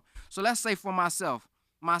let you go. So let's say for myself,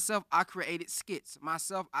 I created skits.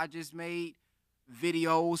 I just made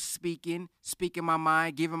videos, speaking my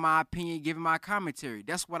mind, giving my opinion, giving my commentary.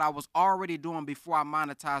 That's what I was already doing before I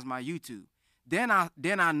monetized my YouTube. Then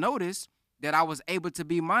I noticed that I was able to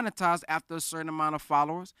be monetized after a certain amount of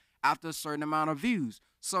followers, after a certain amount of views.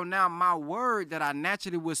 So now my word that I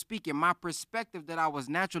naturally was speaking, my perspective that I was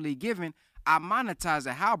naturally given, I monetize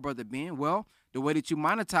it. How, Brother Ben? Well, the way that you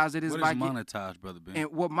monetize it is What by is monetize, Brother Ben?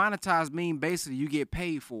 and what monetize mean basically you get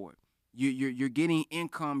paid for it. You're getting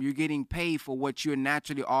income. You're getting paid for what you're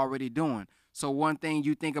naturally already doing. So one thing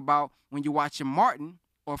you think about when you're watching Martin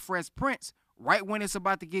or Fresh Prince, right when it's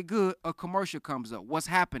about to get good, a commercial comes up. What's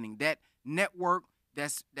happening? That network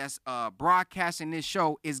that's broadcasting this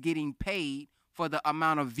show is getting paid for the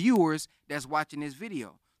amount of viewers that's watching this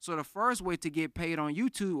video. So the first way to get paid on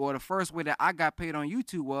YouTube, or the first way that I got paid on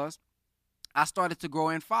YouTube, was I started to grow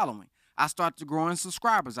in following. I started to grow in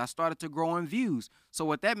subscribers. I started to grow in views. So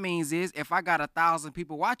what that means is if I got 1,000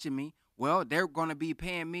 people watching me, well, they're going to be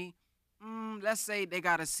paying me, let's say they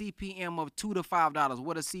got a CPM of $2 to $5.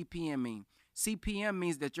 What does CPM mean? CPM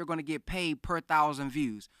means that you're going to get paid per 1,000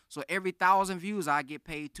 views. So every 1,000 views, I get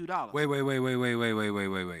paid $2.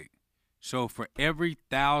 Wait. So for every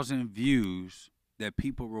 1,000 views that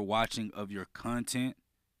people were watching of your content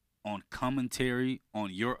on commentary,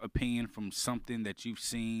 on your opinion from something that you've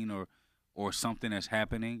seen or something that's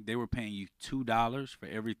happening, they were paying you $2 for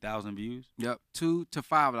every 1,000 views? Yep, $2 to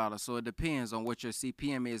 $5. So it depends on what your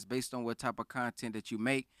CPM is based on what type of content that you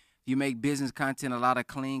make. If you make business content, a lot of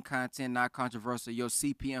clean content, not controversial, your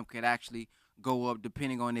CPM could actually go up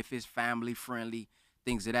depending on if it's family friendly,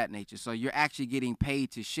 things of that nature. So you're actually getting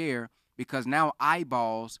paid to share because now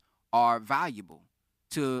eyeballs are valuable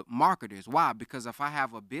to marketers. Why? Because if I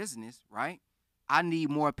have a business, right, I need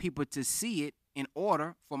more people to see it in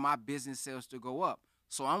order for my business sales to go up.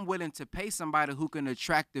 So I'm willing to pay somebody who can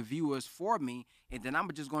attract the viewers for me, and then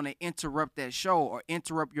I'm just going to interrupt that show or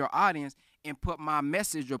interrupt your audience and put my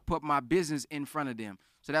message or put my business in front of them.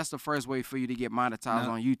 So that's the first way for you to get monetized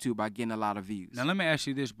on YouTube, by getting a lot of views. Now let me ask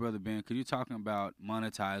you this, Brother Ben, because you're talking about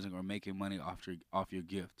monetizing or making money off your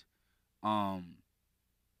gift. How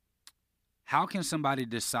can somebody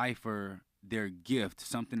decipher their gift,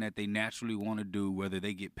 something that they naturally want to do, whether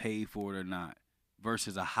they get paid for it or not,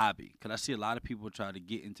 versus a hobby? Because I see a lot of people try to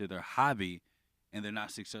get into their hobby and they're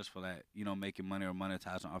not successful at, making money or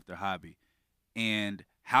monetizing off their hobby. And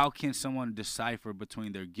how can someone decipher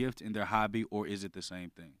between their gift and their hobby, or is it the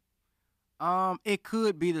same thing? It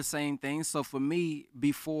could be the same thing. So for me,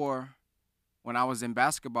 before, when I was in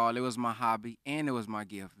basketball, it was my hobby and it was my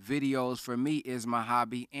gift. Videos for me is my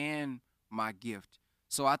hobby and my gift.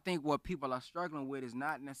 So I think what people are struggling with is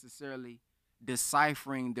not necessarily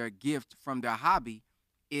deciphering their gift from their hobby.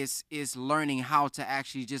 Is learning how to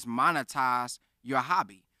actually just monetize your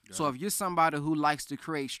hobby. Yeah. So if you're somebody who likes to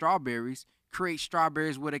create strawberries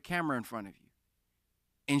with a camera in front of you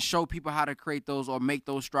and show people how to create those or make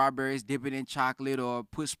those strawberries, dip it in chocolate or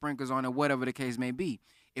put sprinkles on it, whatever the case may be.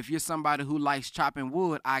 If you're somebody who likes chopping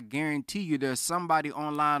wood, I guarantee you there's somebody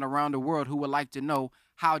online around the world who would like to know,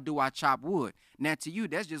 how do I chop wood? Now to you,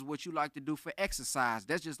 that's just what you like to do for exercise.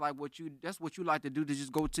 That's just like that's what you like to do, to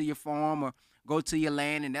just go to your farm or go to your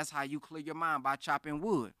land, and that's how you clear your mind, by chopping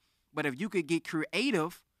wood. But if you could get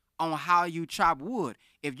creative on how you chop wood,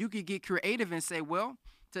 if you could get creative and say, well,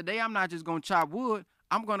 today I'm not just going to chop wood,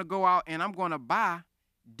 I'm going to go out and I'm going to buy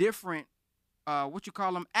different,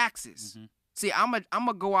 axes. Mm-hmm. See, I'm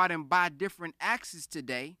gonna go out and buy different axes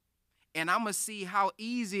today, and I'm going to see how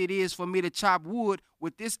easy it is for me to chop wood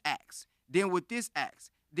with this axe, then with this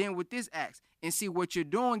axe, then with this axe. And see, what you're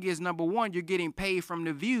doing is, number one, you're getting paid from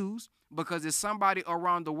the views because there's somebody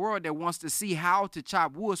around the world that wants to see how to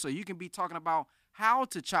chop wood. So you can be talking about how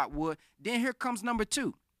to chop wood. Then here comes number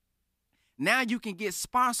two. Now you can get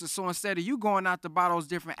sponsors. So instead of you going out to buy those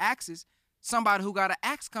different axes, somebody who got an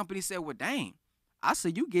axe company said, well, dang, I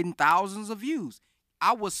see you getting thousands of views.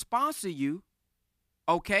 I will sponsor you,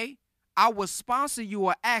 okay? I will sponsor you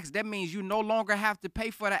an axe. That means you no longer have to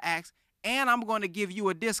pay for the axe, and I'm going to give you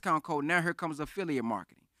a discount code. Now here comes affiliate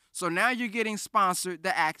marketing. So now you're getting sponsored,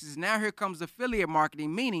 the axes. Now here comes affiliate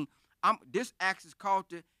marketing, meaning this axe is called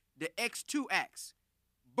the X2 axe.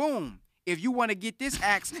 Boom. If you want to get this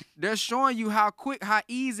axe, they're showing you how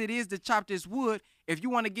easy it is to chop this wood. If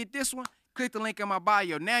you want to get this one, click the link in my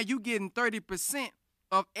bio. Now you're getting 30%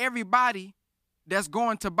 of everybody that's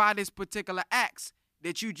going to buy this particular axe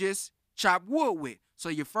that you just chop wood with. So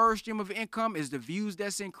your first stream of income is the views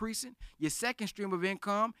that's increasing. Your second stream of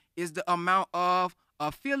income is the amount of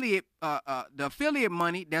affiliate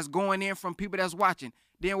money that's going in from people that's watching.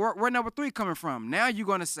 Then where number three coming from? Now you're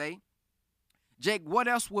going to say, Jake, what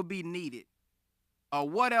else would be needed? Or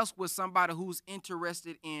what else would somebody who's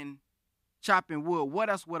interested in chopping wood, what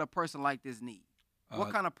else would a person like this need?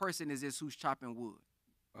 What kind of person is this who's chopping wood?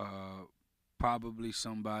 Probably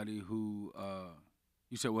somebody who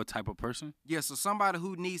You said what type of person? Yeah, so somebody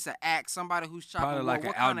who needs to act, somebody who's chopping. Probably like an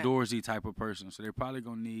what kind outdoorsy type of person. So they're probably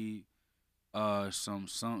gonna need some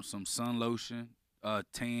sun lotion,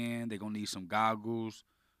 tan. They're gonna need some goggles,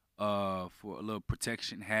 for a little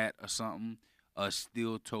protection hat or something,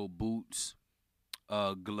 steel toe boots,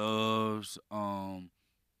 gloves, and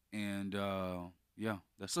yeah,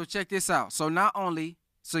 that's So check this out. So not only,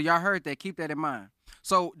 so y'all heard that, keep that in mind.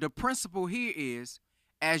 So the principle here is,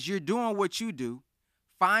 as you're doing what you do,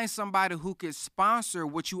 find somebody who can sponsor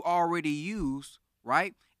what you already use,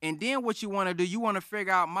 right? And then what you want to do, you want to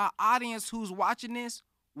figure out, my audience who's watching this,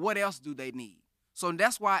 what else do they need? So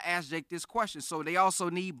that's why I asked Jake this question. So they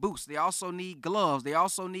also need boots. They also need gloves. They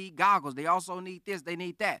also need goggles. They also need this. They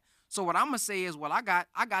need that. So what I'm going to say is, well, I got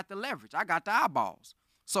the leverage. I got the eyeballs.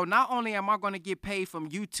 So not only am I going to get paid from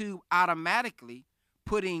YouTube automatically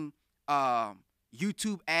putting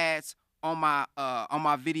YouTube ads on my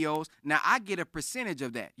videos, now I get a percentage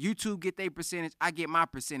of that. YouTube get their percentage, I get my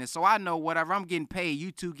percentage. So I know whatever I'm getting paid,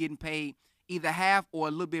 YouTube getting paid either half or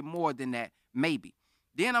a little bit more than that, maybe.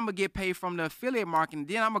 Then I'm going to get paid from the affiliate marketing.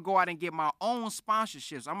 Then I'm going to go out and get my own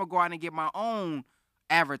sponsorships. I'm going to go out and get my own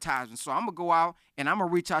advertising. So I'm going to go out and I'm going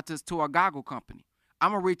to reach out to a goggle company.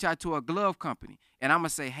 I'm going to reach out to a glove company. And I'm going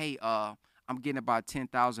to say, hey, I'm getting about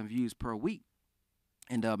 10,000 views per week.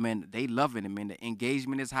 And, man, they loving it, man. The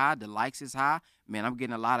engagement is high. The likes is high. Man, I'm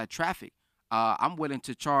getting a lot of traffic. I'm willing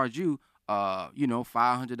to charge you,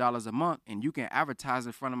 $500 a month, and you can advertise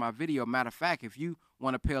in front of my video. Matter of fact, if you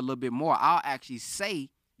want to pay a little bit more, I'll actually say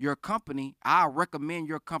your company. I'll recommend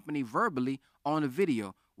your company verbally on the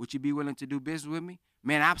video. Would you be willing to do business with me?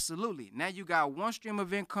 Man, absolutely. Now you got one stream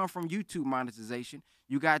of income from YouTube monetization.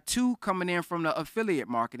 You got two coming in from the affiliate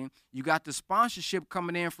marketing. You got the sponsorship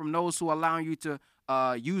coming in from those who are allowing you to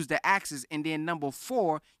use the access. And then number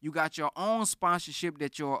 4, you got your own sponsorship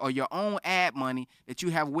or your own ad money that you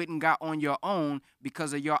have went and got on your own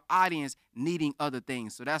because of your audience needing other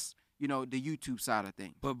things. So that's, the YouTube side of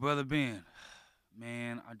things. But Brother Ben,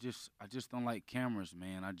 man, I just don't like cameras,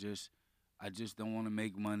 man. I just don't want to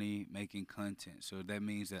make money making content. So that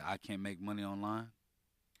means that I can't make money online?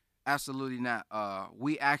 Absolutely not.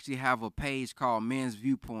 We actually have a page called Men's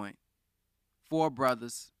Viewpoint. 4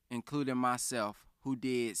 brothers, including myself, who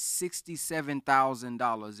did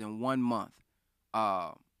 $67,000 in 1 month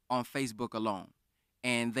on Facebook alone.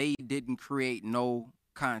 And they didn't create no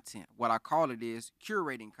content. What I call it is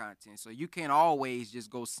curating content. So you can't always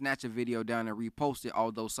just go snatch a video down and repost it,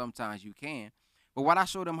 although sometimes you can. But what I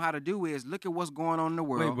showed them how to do is look at what's going on in the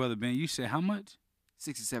world. Wait, Brother Ben, you said how much?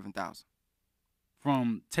 67,000.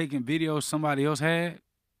 From taking videos somebody else had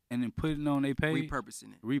and then putting it on their page?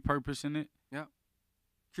 Repurposing it. Yep.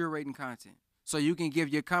 Curating content. So you can give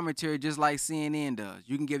your commentary just like CNN does.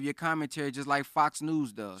 You can give your commentary just like Fox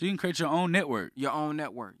News does. So you can create your own network. Your own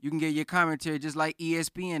network. You can give your commentary just like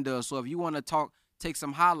ESPN does. So if you want to take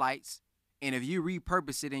some highlights, and if you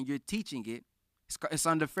repurpose it and you're teaching it, it's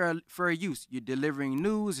under fair use. You're delivering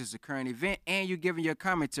news, it's a current event, and you're giving your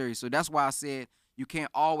commentary. So that's why I said you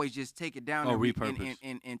can't always just take it down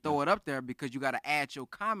and throw it up there, because you got to add your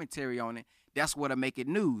commentary on it. That's what'll make it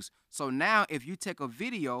news. So now if you take a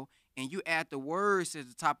video and you add the words at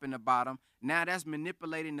the top and the bottom, now that's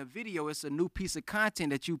manipulating the video. It's a new piece of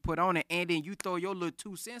content that you put on it, and then you throw your little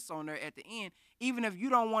 2 cents on there at the end. Even if you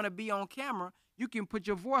don't want to be on camera, you can put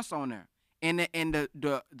your voice on there. And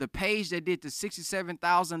the page that did the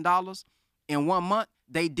 $67,000 in 1 month,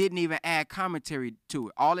 they didn't even add commentary to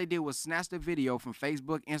it. All they did was snatch the video from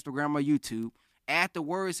Facebook, Instagram, or YouTube, add the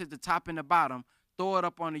words at the top and the bottom, throw it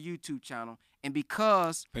up on the YouTube channel. And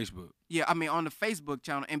because on the Facebook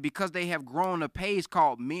channel, and because they have grown a page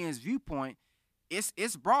called Men's Viewpoint,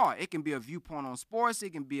 it's broad. It can be a viewpoint on sports,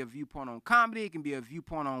 it can be a viewpoint on comedy, it can be a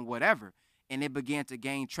viewpoint on whatever. And it began to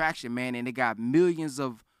gain traction, man, and it got millions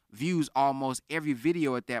of views almost every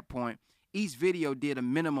video at that point. Each video did a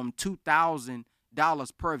minimum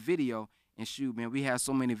 $2,000 per video. And shoot, man, we had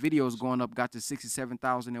so many videos going up, got to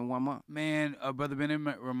 67,000 in 1 month. Man, Brother Ben,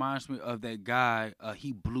 it reminds me of that guy.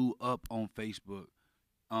 He blew up on Facebook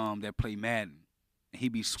that played Madden. He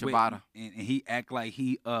be sweating, and he act like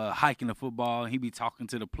he hiking the football, and he be talking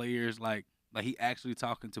to the players like he actually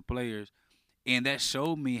talking to players. And that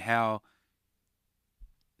showed me how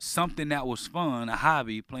something that was fun, a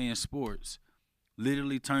hobby, playing sports,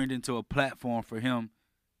 literally turned into a platform for him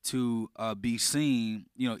to be seen,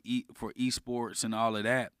 for esports and all of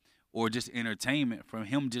that, or just entertainment, from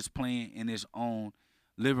him just playing in his own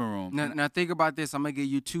living room. Now think about this. I'm gonna give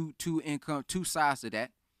you two sides to that.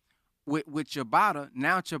 With Ciabatta,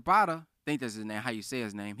 now Ciabatta, think that's his name, how you say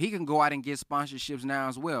his name. He can go out and get sponsorships now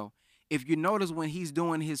as well. If you notice when he's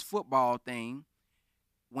doing his football thing,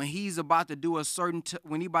 when he's about to do a certain,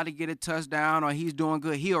 when he about to get a touchdown or he's doing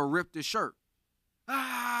good, he'll rip the shirt.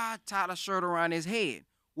 Tie the shirt around his head.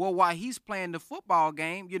 Well, while he's playing the football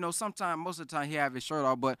game, you know, most of the time he have his shirt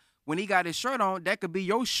off, but when he got his shirt on, that could be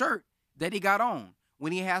your shirt that he got on.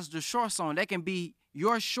 When he has the shorts on, that can be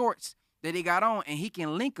your shorts that he got on, and he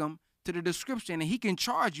can link them to the description, and he can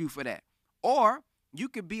charge you for that. Or you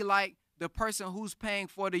could be like the person who's paying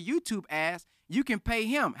for the YouTube ads. You can pay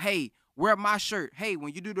him, hey, wear my shirt. Hey,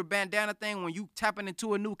 when you do the bandana thing, when you tapping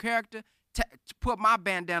into a new character, put my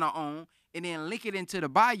bandana on and then link it into the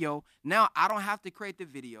bio. Now I don't have to create the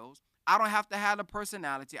videos. I don't have to have the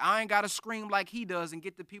personality. I ain't got to scream like he does and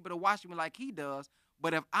get the people to watch me like he does.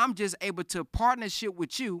 But if I'm just able to partnership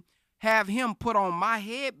with you, have him put on my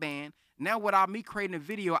headband, now without me creating a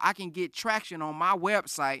video, I can get traction on my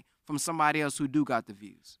website from somebody else who do got the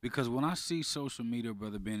views. Because when I see social media,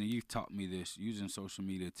 Brother Ben, and you've taught me this, using social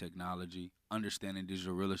media technology, understanding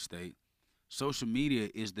digital real estate, social media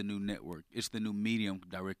is the new network. It's the new medium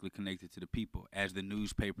directly connected to the people, as the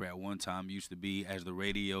newspaper at one time used to be, as the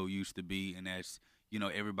radio used to be, and as, you know,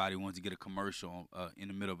 everybody wants to get a commercial in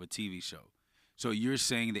the middle of a TV show. So you're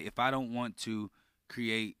saying that if I don't want to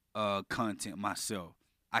create content myself,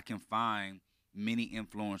 I can find many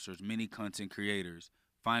influencers, many content creators,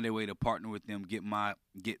 find a way to partner with them, get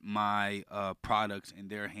my products in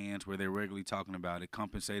their hands where they're regularly talking about it,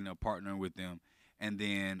 compensating or partnering with them, and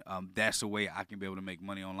then that's a way I can be able to make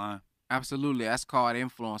money online. Absolutely, that's called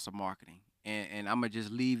influencer marketing. And I'm gonna just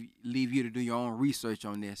leave you to do your own research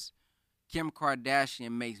on this. Kim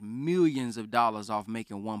Kardashian makes millions of dollars off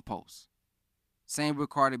making one post. Same with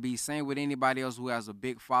Cardi B. Same with anybody else who has a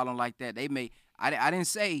big following like that. They make. I didn't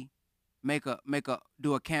say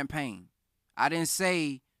do a campaign. I didn't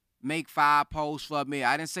say make 5 posts for me.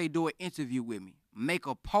 I didn't say do an interview with me. Make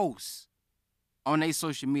a post on their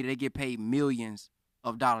social media. They get paid millions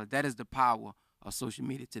of dollars. That is the power of social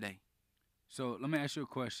media today. So let me ask you a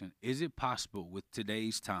question. Is it possible with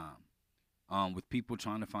today's time, with people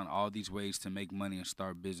trying to find all these ways to make money and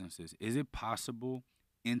start businesses, is it possible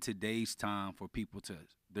in today's time for people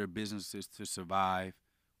their businesses to survive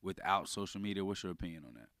without social media? What's your opinion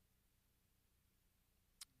on that?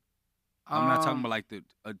 I'm not talking about like the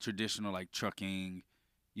traditional like trucking,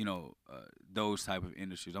 you know, those type of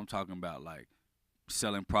industries. I'm talking about like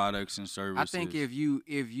selling products and services. I think if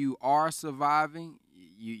you are surviving,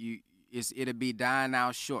 it'll be dying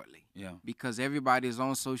out shortly. Yeah. Because everybody is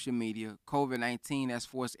on social media. COVID-19 has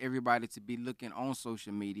forced everybody to be looking on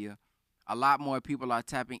social media. A lot more people are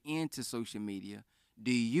tapping into social media.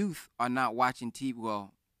 The youth are not watching TV.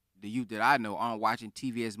 Well, the youth that I know aren't watching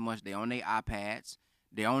TV as much. They're on their iPads.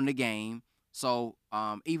 They're on the game. So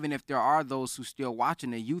even if there are those who still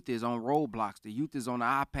watching, the youth is on Roblox. The youth is on the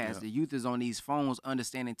iPads. Yeah. The youth is on these phones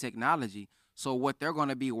understanding technology. So what they're going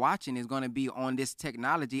to be watching is going to be on this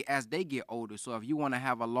technology as they get older. So if you want to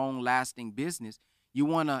have a long-lasting business, you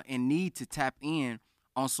want to and need to tap in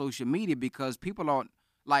on social media, because people are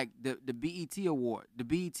like the BET Award, the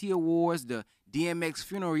BET Awards, the DMX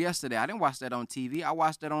funeral yesterday. I didn't watch that on TV. I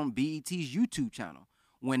watched that on BET's YouTube channel.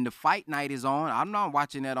 When the fight night is on, I'm not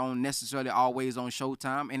watching that on necessarily always on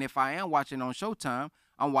Showtime. And if I am watching on Showtime,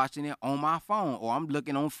 I'm watching it on my phone, or I'm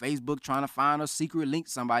looking on Facebook trying to find a secret link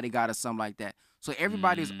somebody got or something like that. So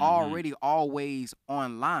everybody's already always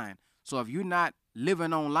online. So if you're not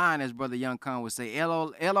living online, as Brother Young Khan would say,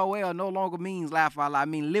 LOL no longer means laugh out loud. I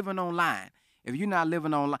mean living online. If you're not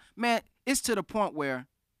living online, man, it's to the point where,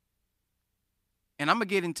 and I'm going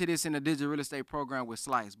to get into this in the digital real estate program with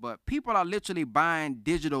Slice, but people are literally buying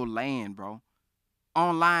digital land, bro,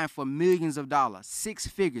 online for millions of dollars, 6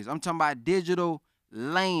 figures. I'm talking about digital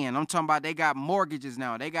land. I'm talking about they got mortgages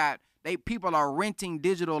now. People are renting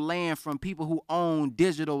digital land from people who own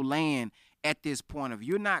digital land at this point. If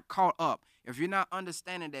you're not caught up, if you're not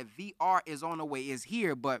understanding that VR is on the way, is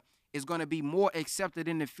here, but it's going to be more accepted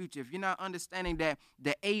in the future. If you're not understanding that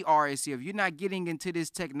the AR is here, if you're not getting into this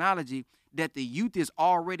technology that the youth is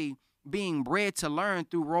already being bred to learn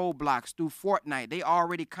through Roblox, through Fortnite, they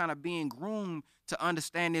already kind of being groomed to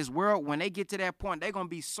understand this world. When they get to that point, they're going to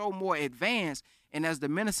be so more advanced. And as the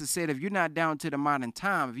minister said, if you're not down to the modern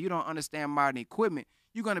time, if you don't understand modern equipment,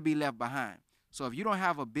 you're going to be left behind. So if you don't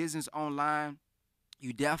have a business online,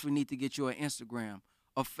 you definitely need to get you an Instagram,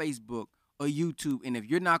 a Facebook, a YouTube. And if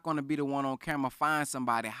you're not going to be the one on camera, find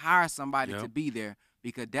somebody, hire somebody to be there,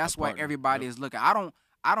 because that's where everybody is looking. I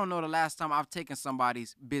don't know the last time I've taken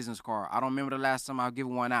somebody's business card. I don't remember the last time I've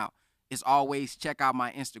given one out. It's always check out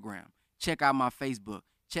my Instagram, check out my Facebook,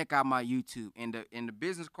 check out my YouTube. And the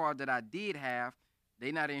business card that I did have,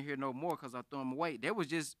 they not in here no more because I threw them away. They was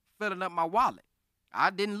just filling up my wallet. I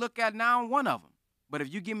didn't look at now one of them. But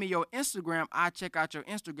if you give me your Instagram, I check out your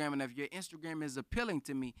Instagram, and if your Instagram is appealing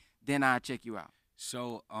to me, then I check you out.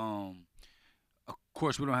 So, of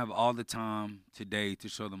course, we don't have all the time today to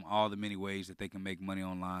show them all the many ways that they can make money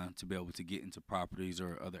online to be able to get into properties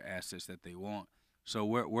or other assets that they want. So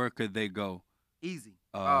where could they go Easy.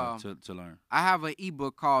 to learn? I have an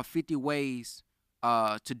ebook called 50 Ways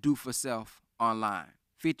to Do for Self online.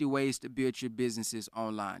 50 Ways to Build Your Businesses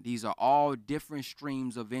Online. These are all different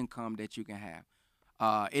streams of income that you can have.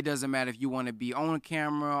 It doesn't matter if you want to be on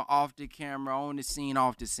camera, off the camera, on the scene,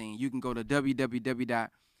 off the scene. You can go to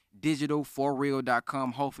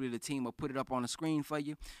www.digitalforreal.com. Hopefully the team will put it up on the screen for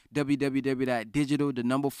you.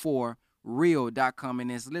 www.digital4real.com,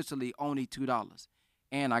 and it's literally only $2.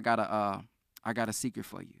 And I got a secret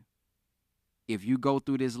for you. If you go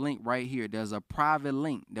through this link right here, there's a private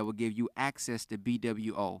link that will give you access to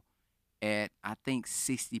BWO at, I think,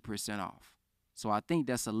 60% off. So I think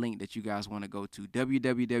that's a link that you guys want to go to,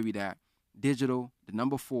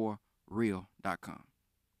 www.digital4real.com.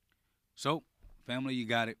 So, family, you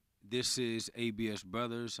got it. This is ABS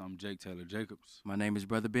Brothers. I'm Jake Taylor Jacobs. My name is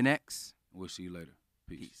Brother Ben X. We'll see you later.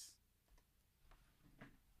 Peace.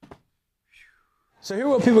 So here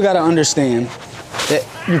what people got to understand, that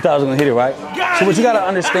you thought I was going to hit it, right? So what you got to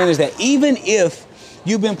understand is that even if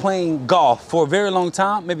you've been playing golf for a very long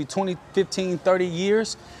time, maybe 20, 15, 30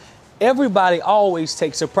 years, everybody always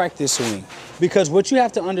takes a practice swing. Because what you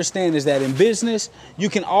have to understand is that in business, you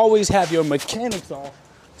can always have your mechanics off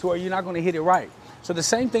to where you're not going to hit it right. So the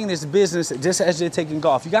same thing is business, just as you're taking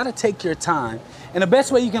golf. You got to take your time. And the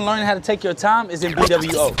best way you can learn how to take your time is in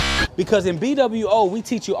BWO. Because in BWO, we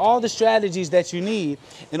teach you all the strategies that you need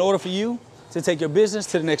in order for you to take your business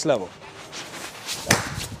to the next level.